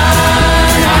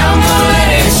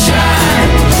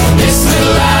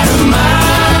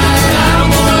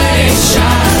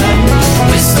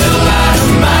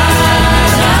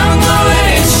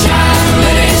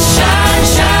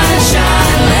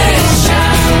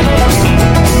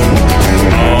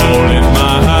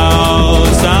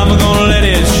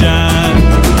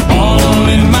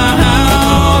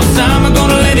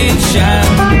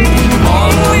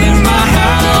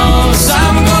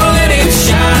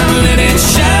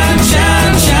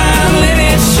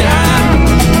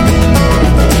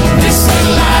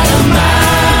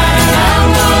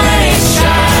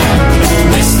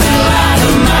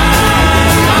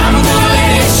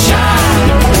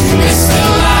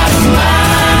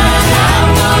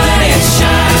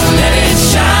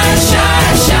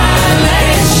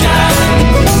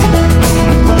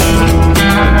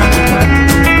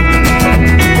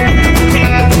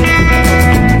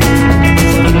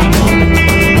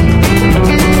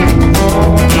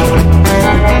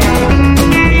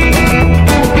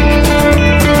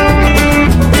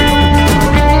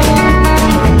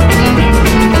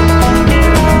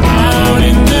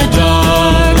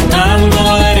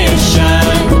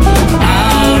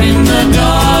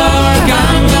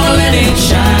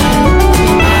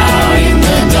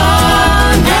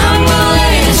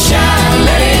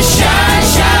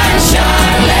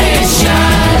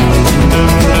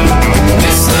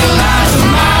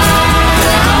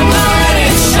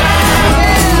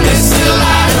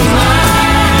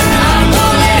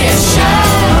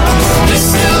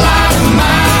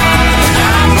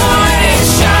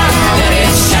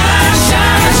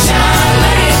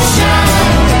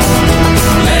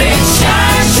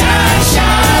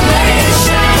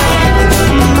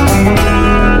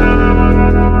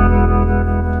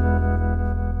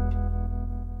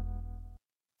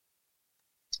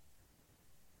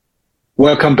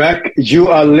Welcome back. You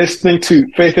are listening to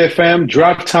Faith FM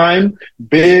Draft Time,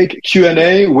 big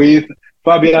Q&A with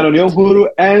Fabiano Nyonguru,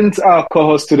 and our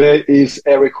co-host today is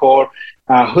Eric Hall,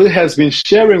 who has been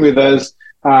sharing with us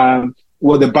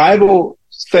what the Bible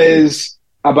says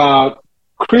about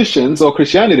Christians or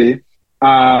Christianity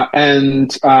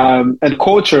and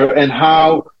culture, and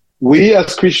how we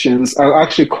as Christians are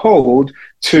actually called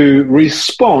to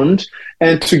respond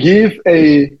and to give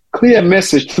a clear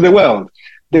message to the world.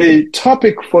 The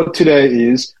topic for today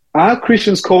is, are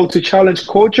Christians called to challenge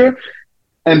culture?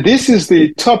 And this is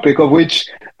the topic of which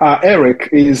Eric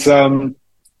is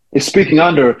speaking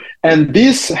under. And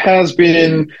this has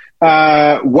been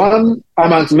one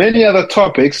amongst many other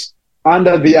topics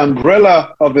under the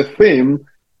umbrella of the theme,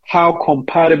 how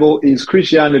compatible is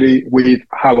Christianity with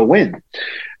Halloween?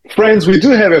 Friends, we do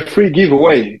have a free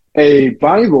giveaway, a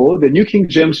Bible, the New King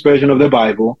James Version of the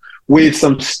Bible, with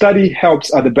some study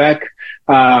helps at the back.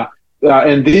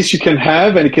 And this you can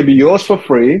have, and it can be yours for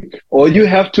free. All you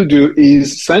have to do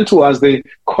is send to us the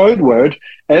code word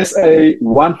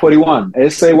SA141,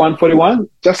 SA141,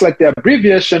 just like the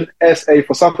abbreviation SA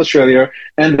for South Australia,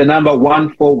 and the number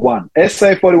 141,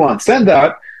 SA41. Send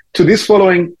that to this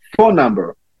following phone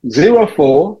number,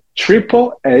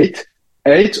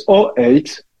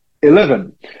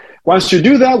 04-888-808-11. Once you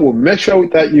do that, we'll make sure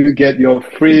that you get your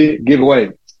free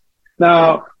giveaway.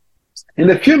 Now, in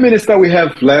the few minutes that we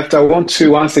have left, I want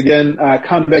to once again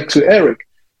come back to Eric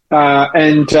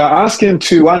and ask him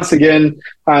to once again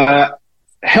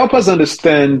help us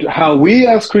understand how we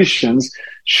as Christians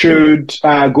should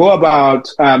go about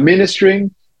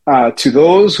ministering to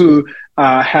those who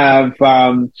have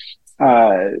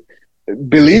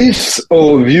beliefs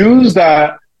or views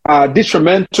that are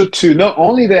detrimental to not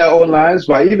only their own lives,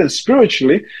 but even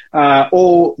spiritually,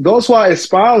 or those who are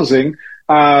espousing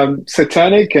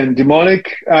satanic and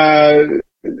demonic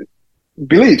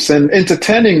beliefs and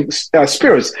entertaining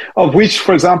spirits, of which,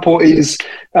 for example, is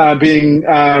being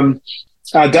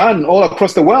done all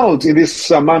across the world in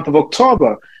this month of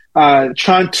October,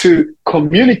 trying to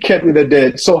communicate with the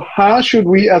dead. So how should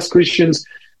we as Christians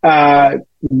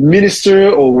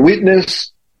minister or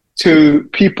witness to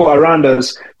people around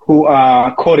us who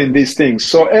are caught in these things?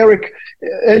 So, Eric,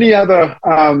 any other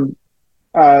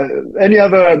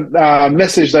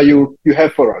message that you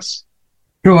have for us?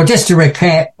 Sure. Just to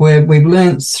recap, we've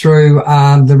learnt through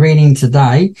the reading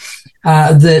today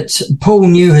that Paul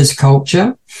knew his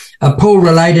culture. Paul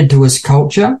related to his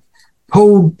culture.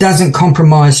 Paul doesn't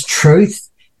compromise truth.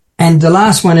 And the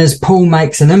last one is Paul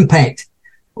makes an impact.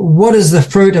 What is the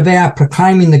fruit of our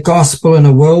proclaiming the gospel in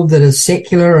a world that is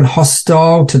secular and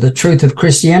hostile to the truth of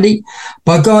Christianity?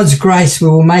 By God's grace, we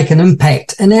will make an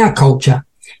impact in our culture.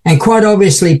 And quite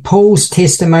obviously, Paul's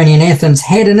testimony in Athens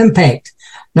had an impact.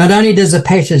 Not only does the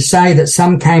passage say that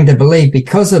some came to believe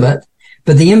because of it,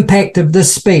 but the impact of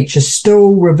this speech is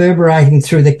still reverberating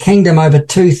through the kingdom over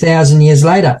 2,000 years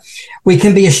later. We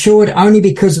can be assured only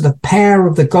because of the power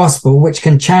of the gospel, which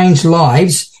can change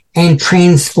lives and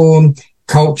transform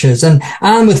cultures. And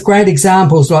armed with great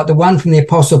examples like the one from the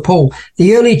Apostle Paul,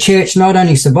 the early church not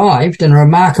only survived in a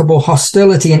remarkable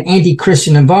hostility and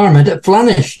anti-Christian environment, it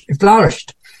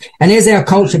flourished. And as our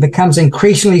culture becomes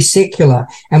increasingly secular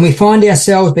and we find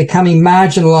ourselves becoming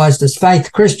marginalized as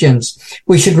faith Christians,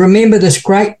 we should remember this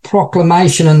great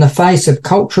proclamation in the face of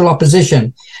cultural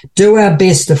opposition. Do our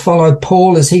best to follow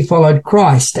Paul as he followed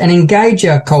Christ and engage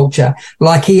our culture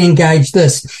like he engaged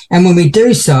this. And when we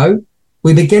do so,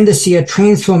 we begin to see a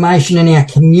transformation in our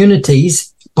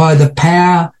communities by the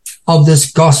power of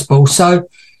this gospel. So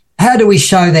how do we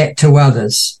show that to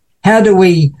others? How do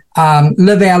we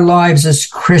live our lives as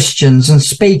Christians and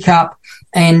speak up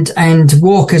and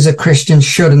walk as a Christian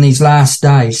should in these last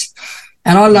days?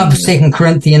 And I love 2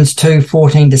 Corinthians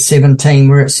 2:14-17,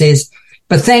 where it says,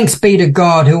 "But thanks be to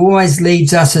God who always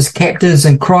leads us as captives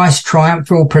in Christ's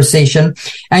triumphal procession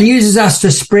and uses us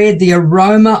to spread the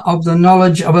aroma of the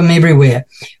knowledge of him everywhere.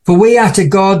 For we are to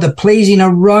God the pleasing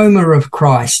aroma of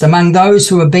Christ among those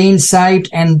who are being saved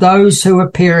and those who are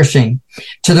perishing.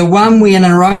 To the one we an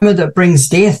aroma that brings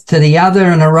death, to the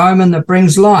other an aroma that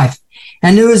brings life.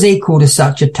 And who is equal to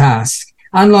such a task?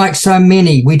 Unlike so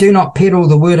many, we do not peddle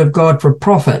the word of God for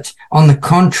profit. On the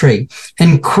contrary,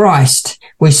 in Christ,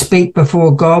 we speak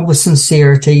before God with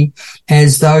sincerity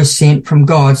as those sent from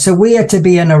God." So we are to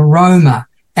be an aroma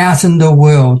out in the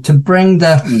world to bring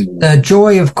the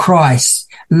joy of Christ,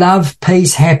 love,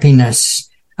 peace, happiness,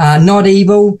 not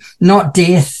evil, not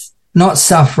death, not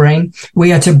suffering.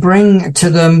 We are to bring to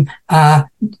them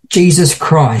Jesus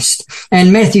Christ.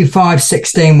 And Matthew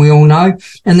 5:16, we all know,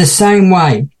 in the same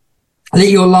way, let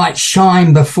your light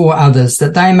shine before others,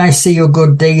 that they may see your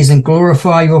good deeds and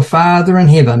glorify your Father in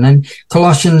heaven. And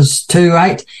Colossians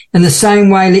 2:8, in the same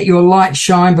way, let your light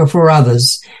shine before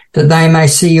others, that they may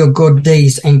see your good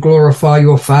deeds and glorify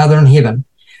your Father in heaven.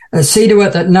 See to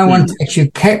it that no one takes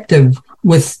you captive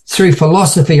through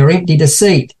philosophy or empty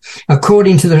deceit,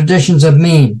 according to the traditions of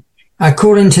men,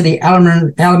 according to the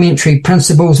elementary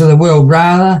principles of the world,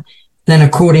 rather than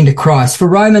according to Christ. For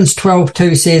Romans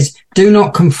 12:2 says, do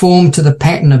not conform to the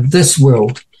pattern of this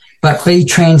world, but be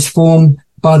transformed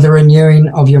by the renewing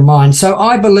of your mind. So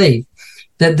I believe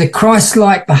that the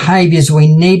Christ-like behaviors we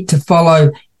need to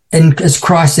follow as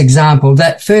Christ's example,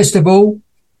 that first of all,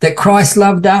 that Christ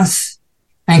loved us,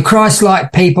 and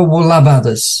Christ-like people will love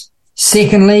others.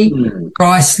 Secondly,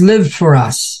 Christ lived for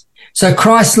us. So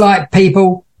Christ-like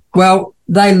people, well,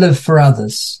 they live for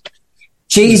others.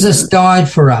 Jesus died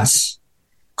for us.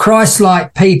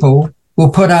 Christ-like people will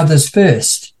put others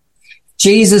first.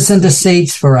 Jesus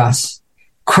intercedes for us.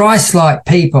 Christ-like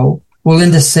people will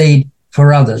intercede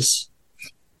for others.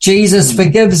 Jesus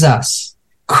forgives us.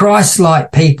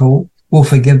 Christ-like people will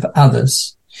forgive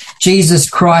others. Jesus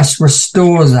Christ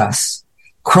restores us.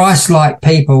 Christ-like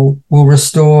people will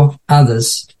restore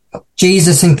others.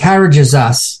 Jesus encourages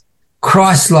us.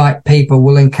 Christ-like people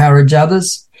will encourage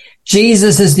others.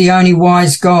 Jesus is the only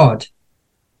wise God.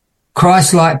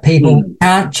 Christ-like people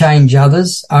can't change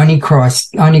others. Only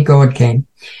God can.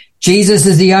 Jesus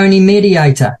is the only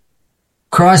mediator.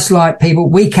 Christ-like people,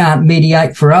 we can't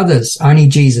mediate for others. Only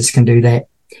Jesus can do that.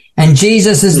 And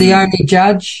Jesus is the only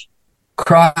judge.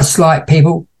 Christ-like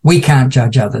people, we can't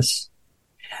judge others.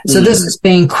 So this is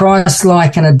being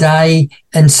Christ-like in a day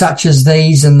and such as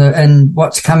these and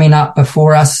what's coming up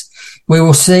before us.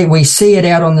 We see it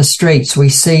out on the streets. We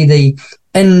see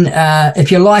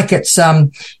if you like, it's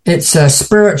a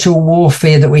spiritual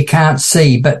warfare that we can't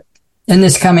see, but in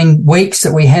this coming weeks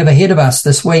that we have ahead of us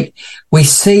this week, we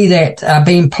see that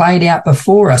being played out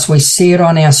before us. We see it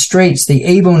on our streets, the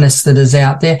evilness that is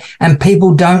out there, and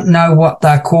people don't know what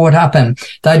they're caught up in.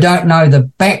 They don't know the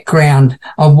background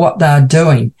of what they're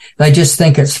doing. They just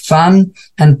think it's fun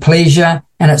and pleasure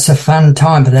and it's a fun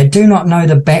time, but they do not know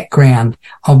the background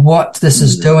of what this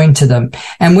is doing to them.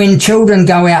 And when children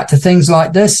go out to things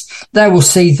like this, they will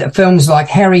see films like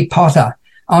Harry Potter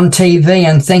on TV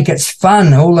and think it's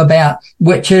fun, all about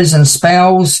witches and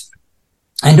spells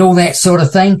and all that sort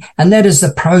of thing. And that is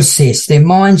the process. Their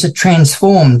minds are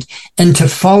transformed into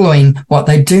following what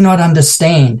they do not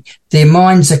understand. Their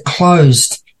minds are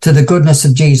closed to the goodness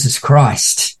of Jesus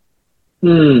Christ.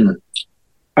 Amen.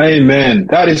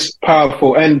 That is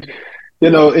powerful. And,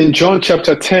 in John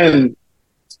chapter 10,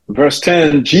 verse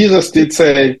 10, Jesus did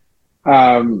say,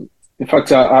 in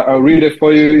fact, I'll read it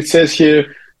for you. It says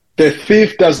here, the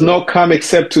thief does not come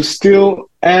except to steal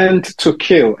and to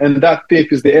kill. And that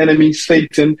thief is the enemy,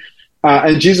 Satan.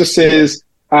 And Jesus says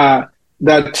that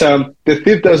the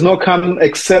thief does not come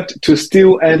except to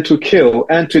steal and to kill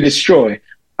and to destroy.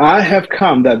 I have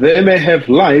come that they may have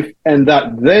life and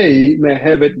that they may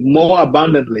have it more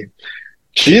abundantly.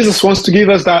 Jesus wants to give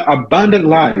us that abundant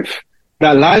life,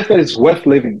 that life that is worth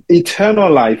living,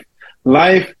 eternal life,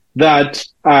 life that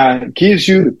gives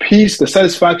you the peace, the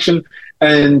satisfaction,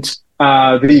 and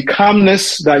the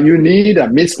calmness that you need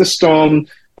amidst the storm,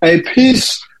 a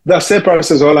peace that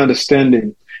surpasses all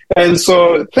understanding. And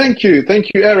so thank you,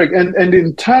 Eric. And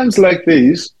in times like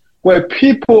these, where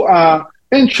people are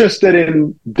interested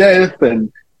in death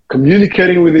and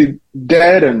communicating with the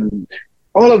dead and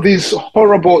all of these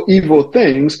horrible, evil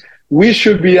things, we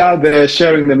should be out there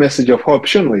sharing the message of hope,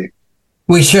 shouldn't we?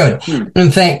 We should.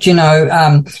 In fact,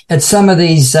 at some of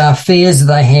these fairs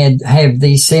they have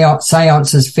these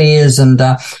seances fairs and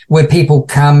where people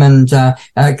come and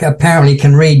apparently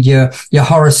can read your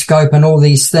horoscope and all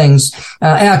these things.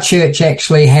 Our church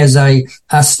actually has a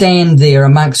stand there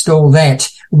amongst all that,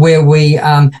 where we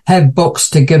have books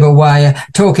to give away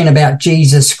talking about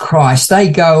Jesus Christ. They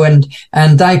go and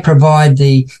they provide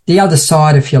the other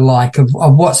side, if you like, of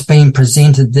what's being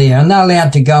presented there. And they're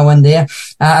allowed to go in there.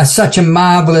 Such a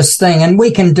marvelous thing. And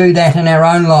we can do that in our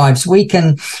own lives. We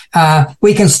can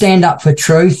stand up for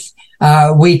truth.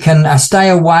 We can stay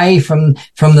away from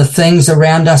the things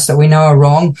around us that we know are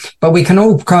wrong, but we can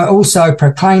also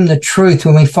proclaim the truth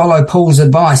when we follow Paul's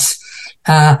advice.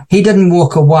 He didn't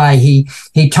walk away.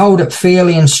 He told it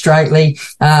fairly and straightly,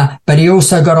 but he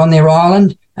also got on their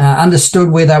island,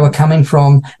 understood where they were coming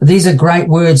from. These are great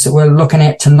words that we're looking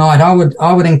at tonight. I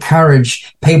would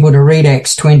encourage people to read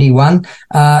Acts 21.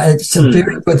 It's a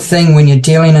very good thing when you're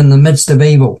dealing in the midst of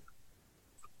evil.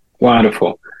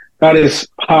 Wonderful. That is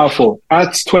powerful.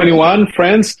 Acts 21,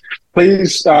 friends,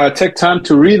 please take time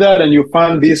to read that, and you'll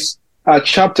find this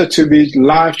chapter to be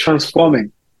life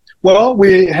transforming. Well,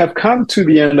 we have come to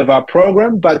the end of our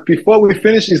program, but before we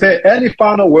finish, is there any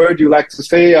final word you'd like to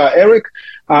say, Eric?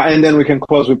 And then we can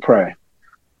close with prayer.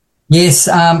 Yes,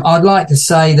 I'd like to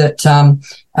say that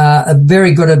a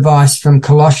very good advice from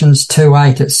Colossians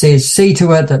 2:8. It says, "See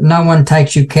to it that no one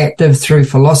takes you captive through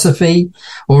philosophy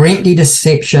or empty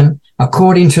deception,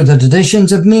 according to the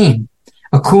traditions of men,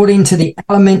 according to the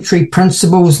elementary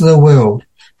principles of the world,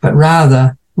 but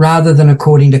rather than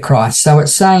according to Christ." So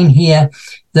it's saying here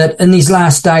that in these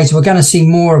last days, we're going to see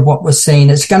more of what we're seeing.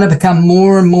 It's going to become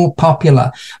more and more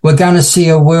popular. We're going to see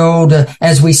a world,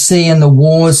 as we see in the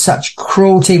wars, such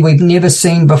cruelty we've never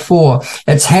seen before.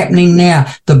 It's happening now.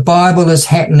 The Bible is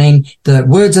happening. The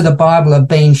words of the Bible are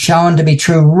being shown to be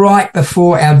true right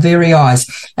before our very eyes.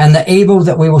 And the evil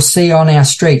that we will see on our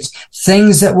streets,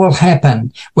 things that will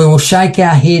happen, we will shake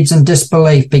our heads in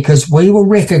disbelief because we will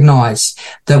recognize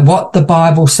that what the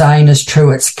Bible's saying is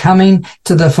true. It's coming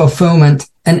to the fulfillment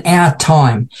in our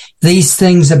time. These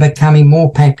things are becoming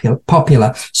more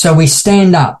popular. So we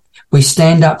stand up. We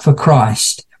stand up for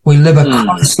Christ. We live a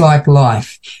Christ-like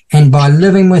life. And by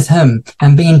living with him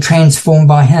and being transformed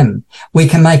by him, we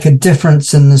can make a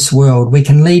difference in this world. We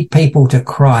can lead people to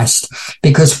Christ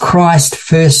because Christ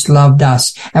first loved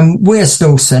us. And we're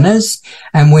still sinners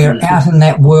and we're out in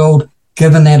that world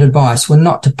given that advice. We're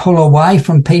not to pull away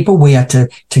from people. We are to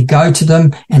go to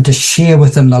them and to share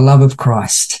with them the love of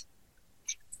Christ.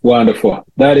 Wonderful.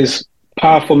 That is a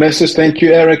powerful message. Thank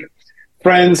you, Eric.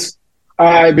 Friends,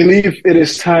 I believe it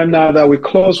is time now that we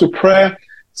close with prayer.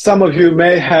 Some of you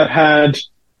may have had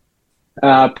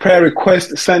prayer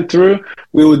requests sent through.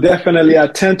 We will definitely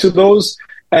attend to those.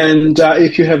 And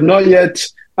if you have not yet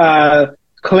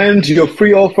claimed your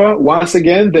free offer, once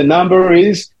again, the number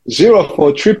is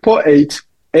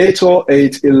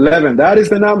 04-888-808-11. That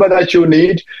is the number that you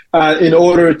need in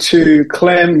order to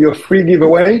claim your free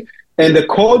giveaway. And the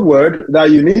code word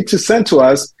that you need to send to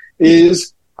us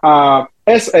is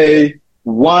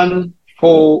SA141.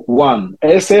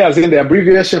 SA as in the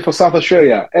abbreviation for South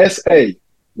Australia,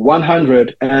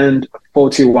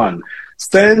 SA141.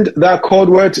 Send that code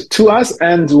word to us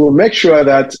and we'll make sure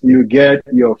that you get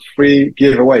your free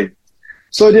giveaway.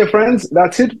 So, dear friends,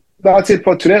 that's it. That's it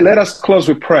for today. Let us close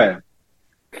with prayer.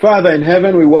 Father in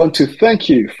heaven, we want to thank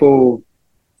you for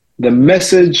the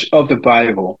message of the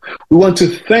Bible. We want to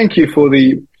thank you for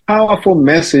the powerful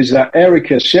message that Eric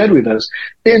has shared with us,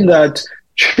 in that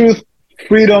truth,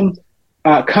 freedom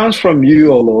comes from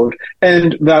you, O Lord,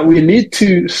 and that we need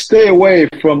to stay away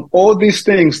from all these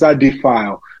things that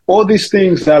defile, all these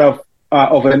things that are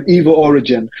of an evil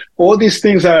origin, all these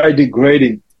things that are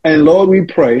degrading. And Lord, we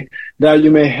pray that you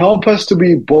may help us to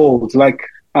be bold like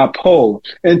Paul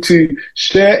and to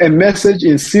share a message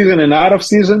in season and out of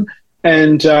season,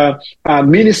 and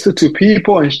minister to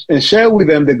people and share with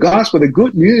them the gospel, the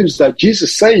good news that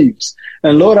Jesus saves.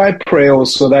 And Lord, I pray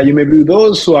also that you may be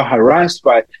those who are harassed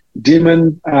by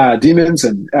demons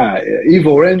and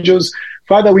evil angels.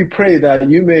 Father, we pray that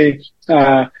you may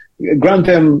grant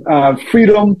them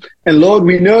freedom. And Lord,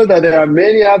 we know that there are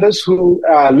many others who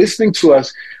are listening to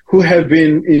us who have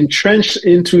been entrenched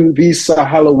into this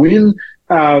Halloween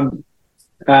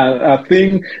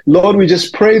thing. Lord, we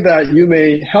just pray that you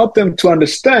may help them to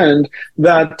understand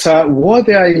that what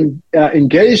they are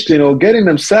engaged in or getting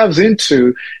themselves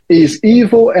into is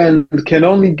evil and can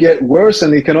only get worse,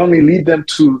 and it can only lead them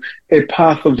to a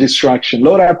path of destruction.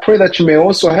 Lord, I pray that you may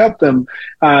also help them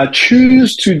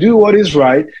choose to do what is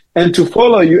right and to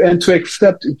follow you and to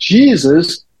accept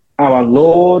Jesus, our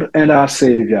Lord and our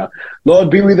Savior. Lord,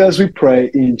 be with us, we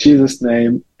pray, in Jesus'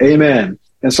 name. Amen.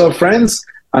 And so, friends,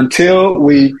 until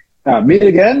we meet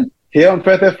again here on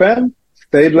Faith FM,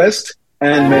 stay blessed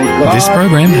and may God... This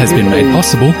program has been made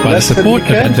possible by the support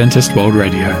of Adventist World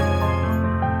Radio.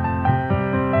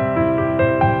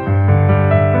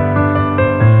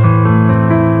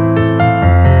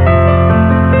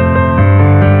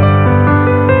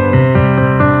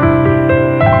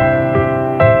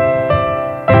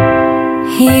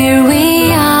 Here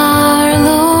we are,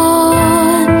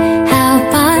 Lord,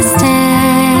 help us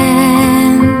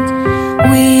stand.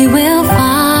 We will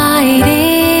fight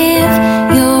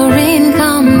if you're in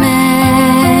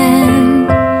command.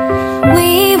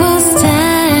 We will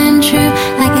stand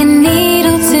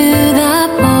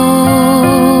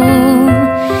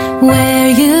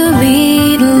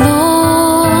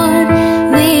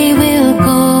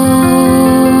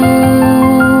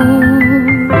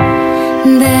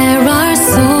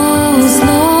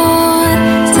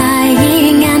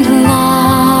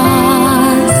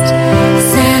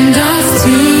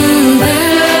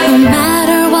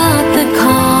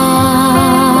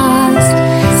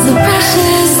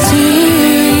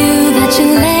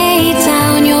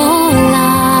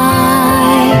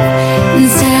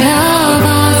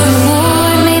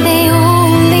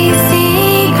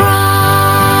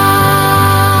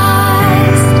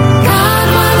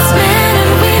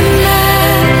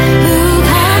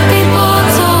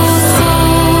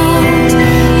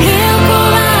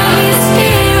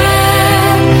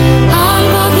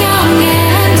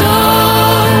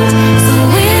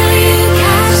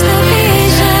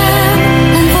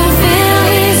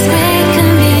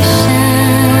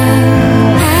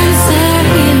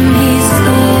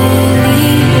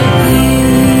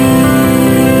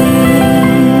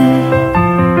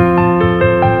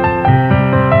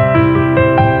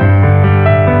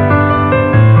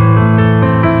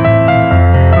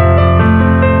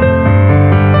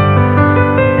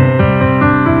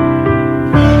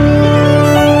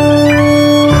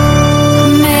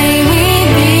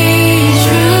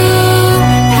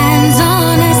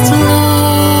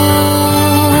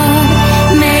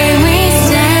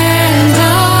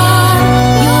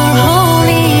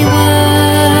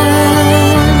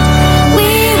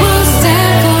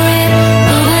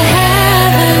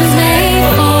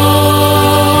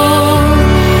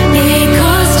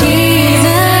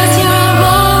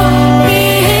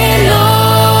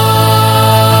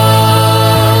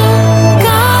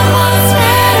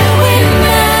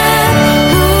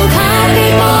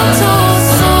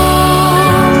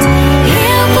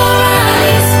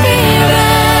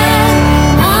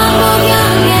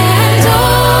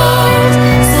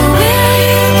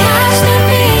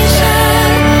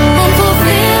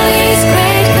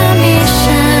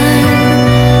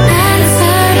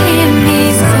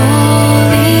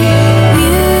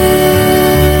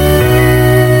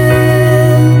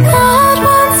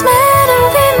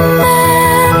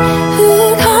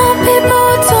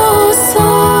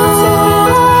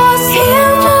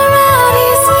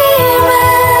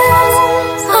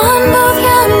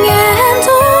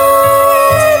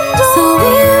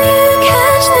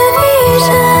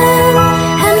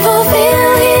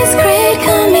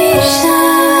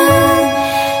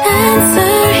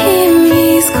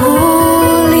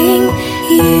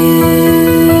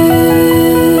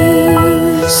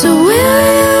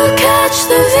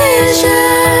the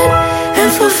vision and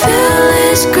fulfill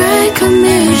His great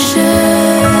commission.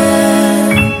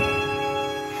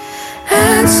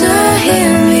 Answer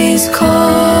Him, He's calling.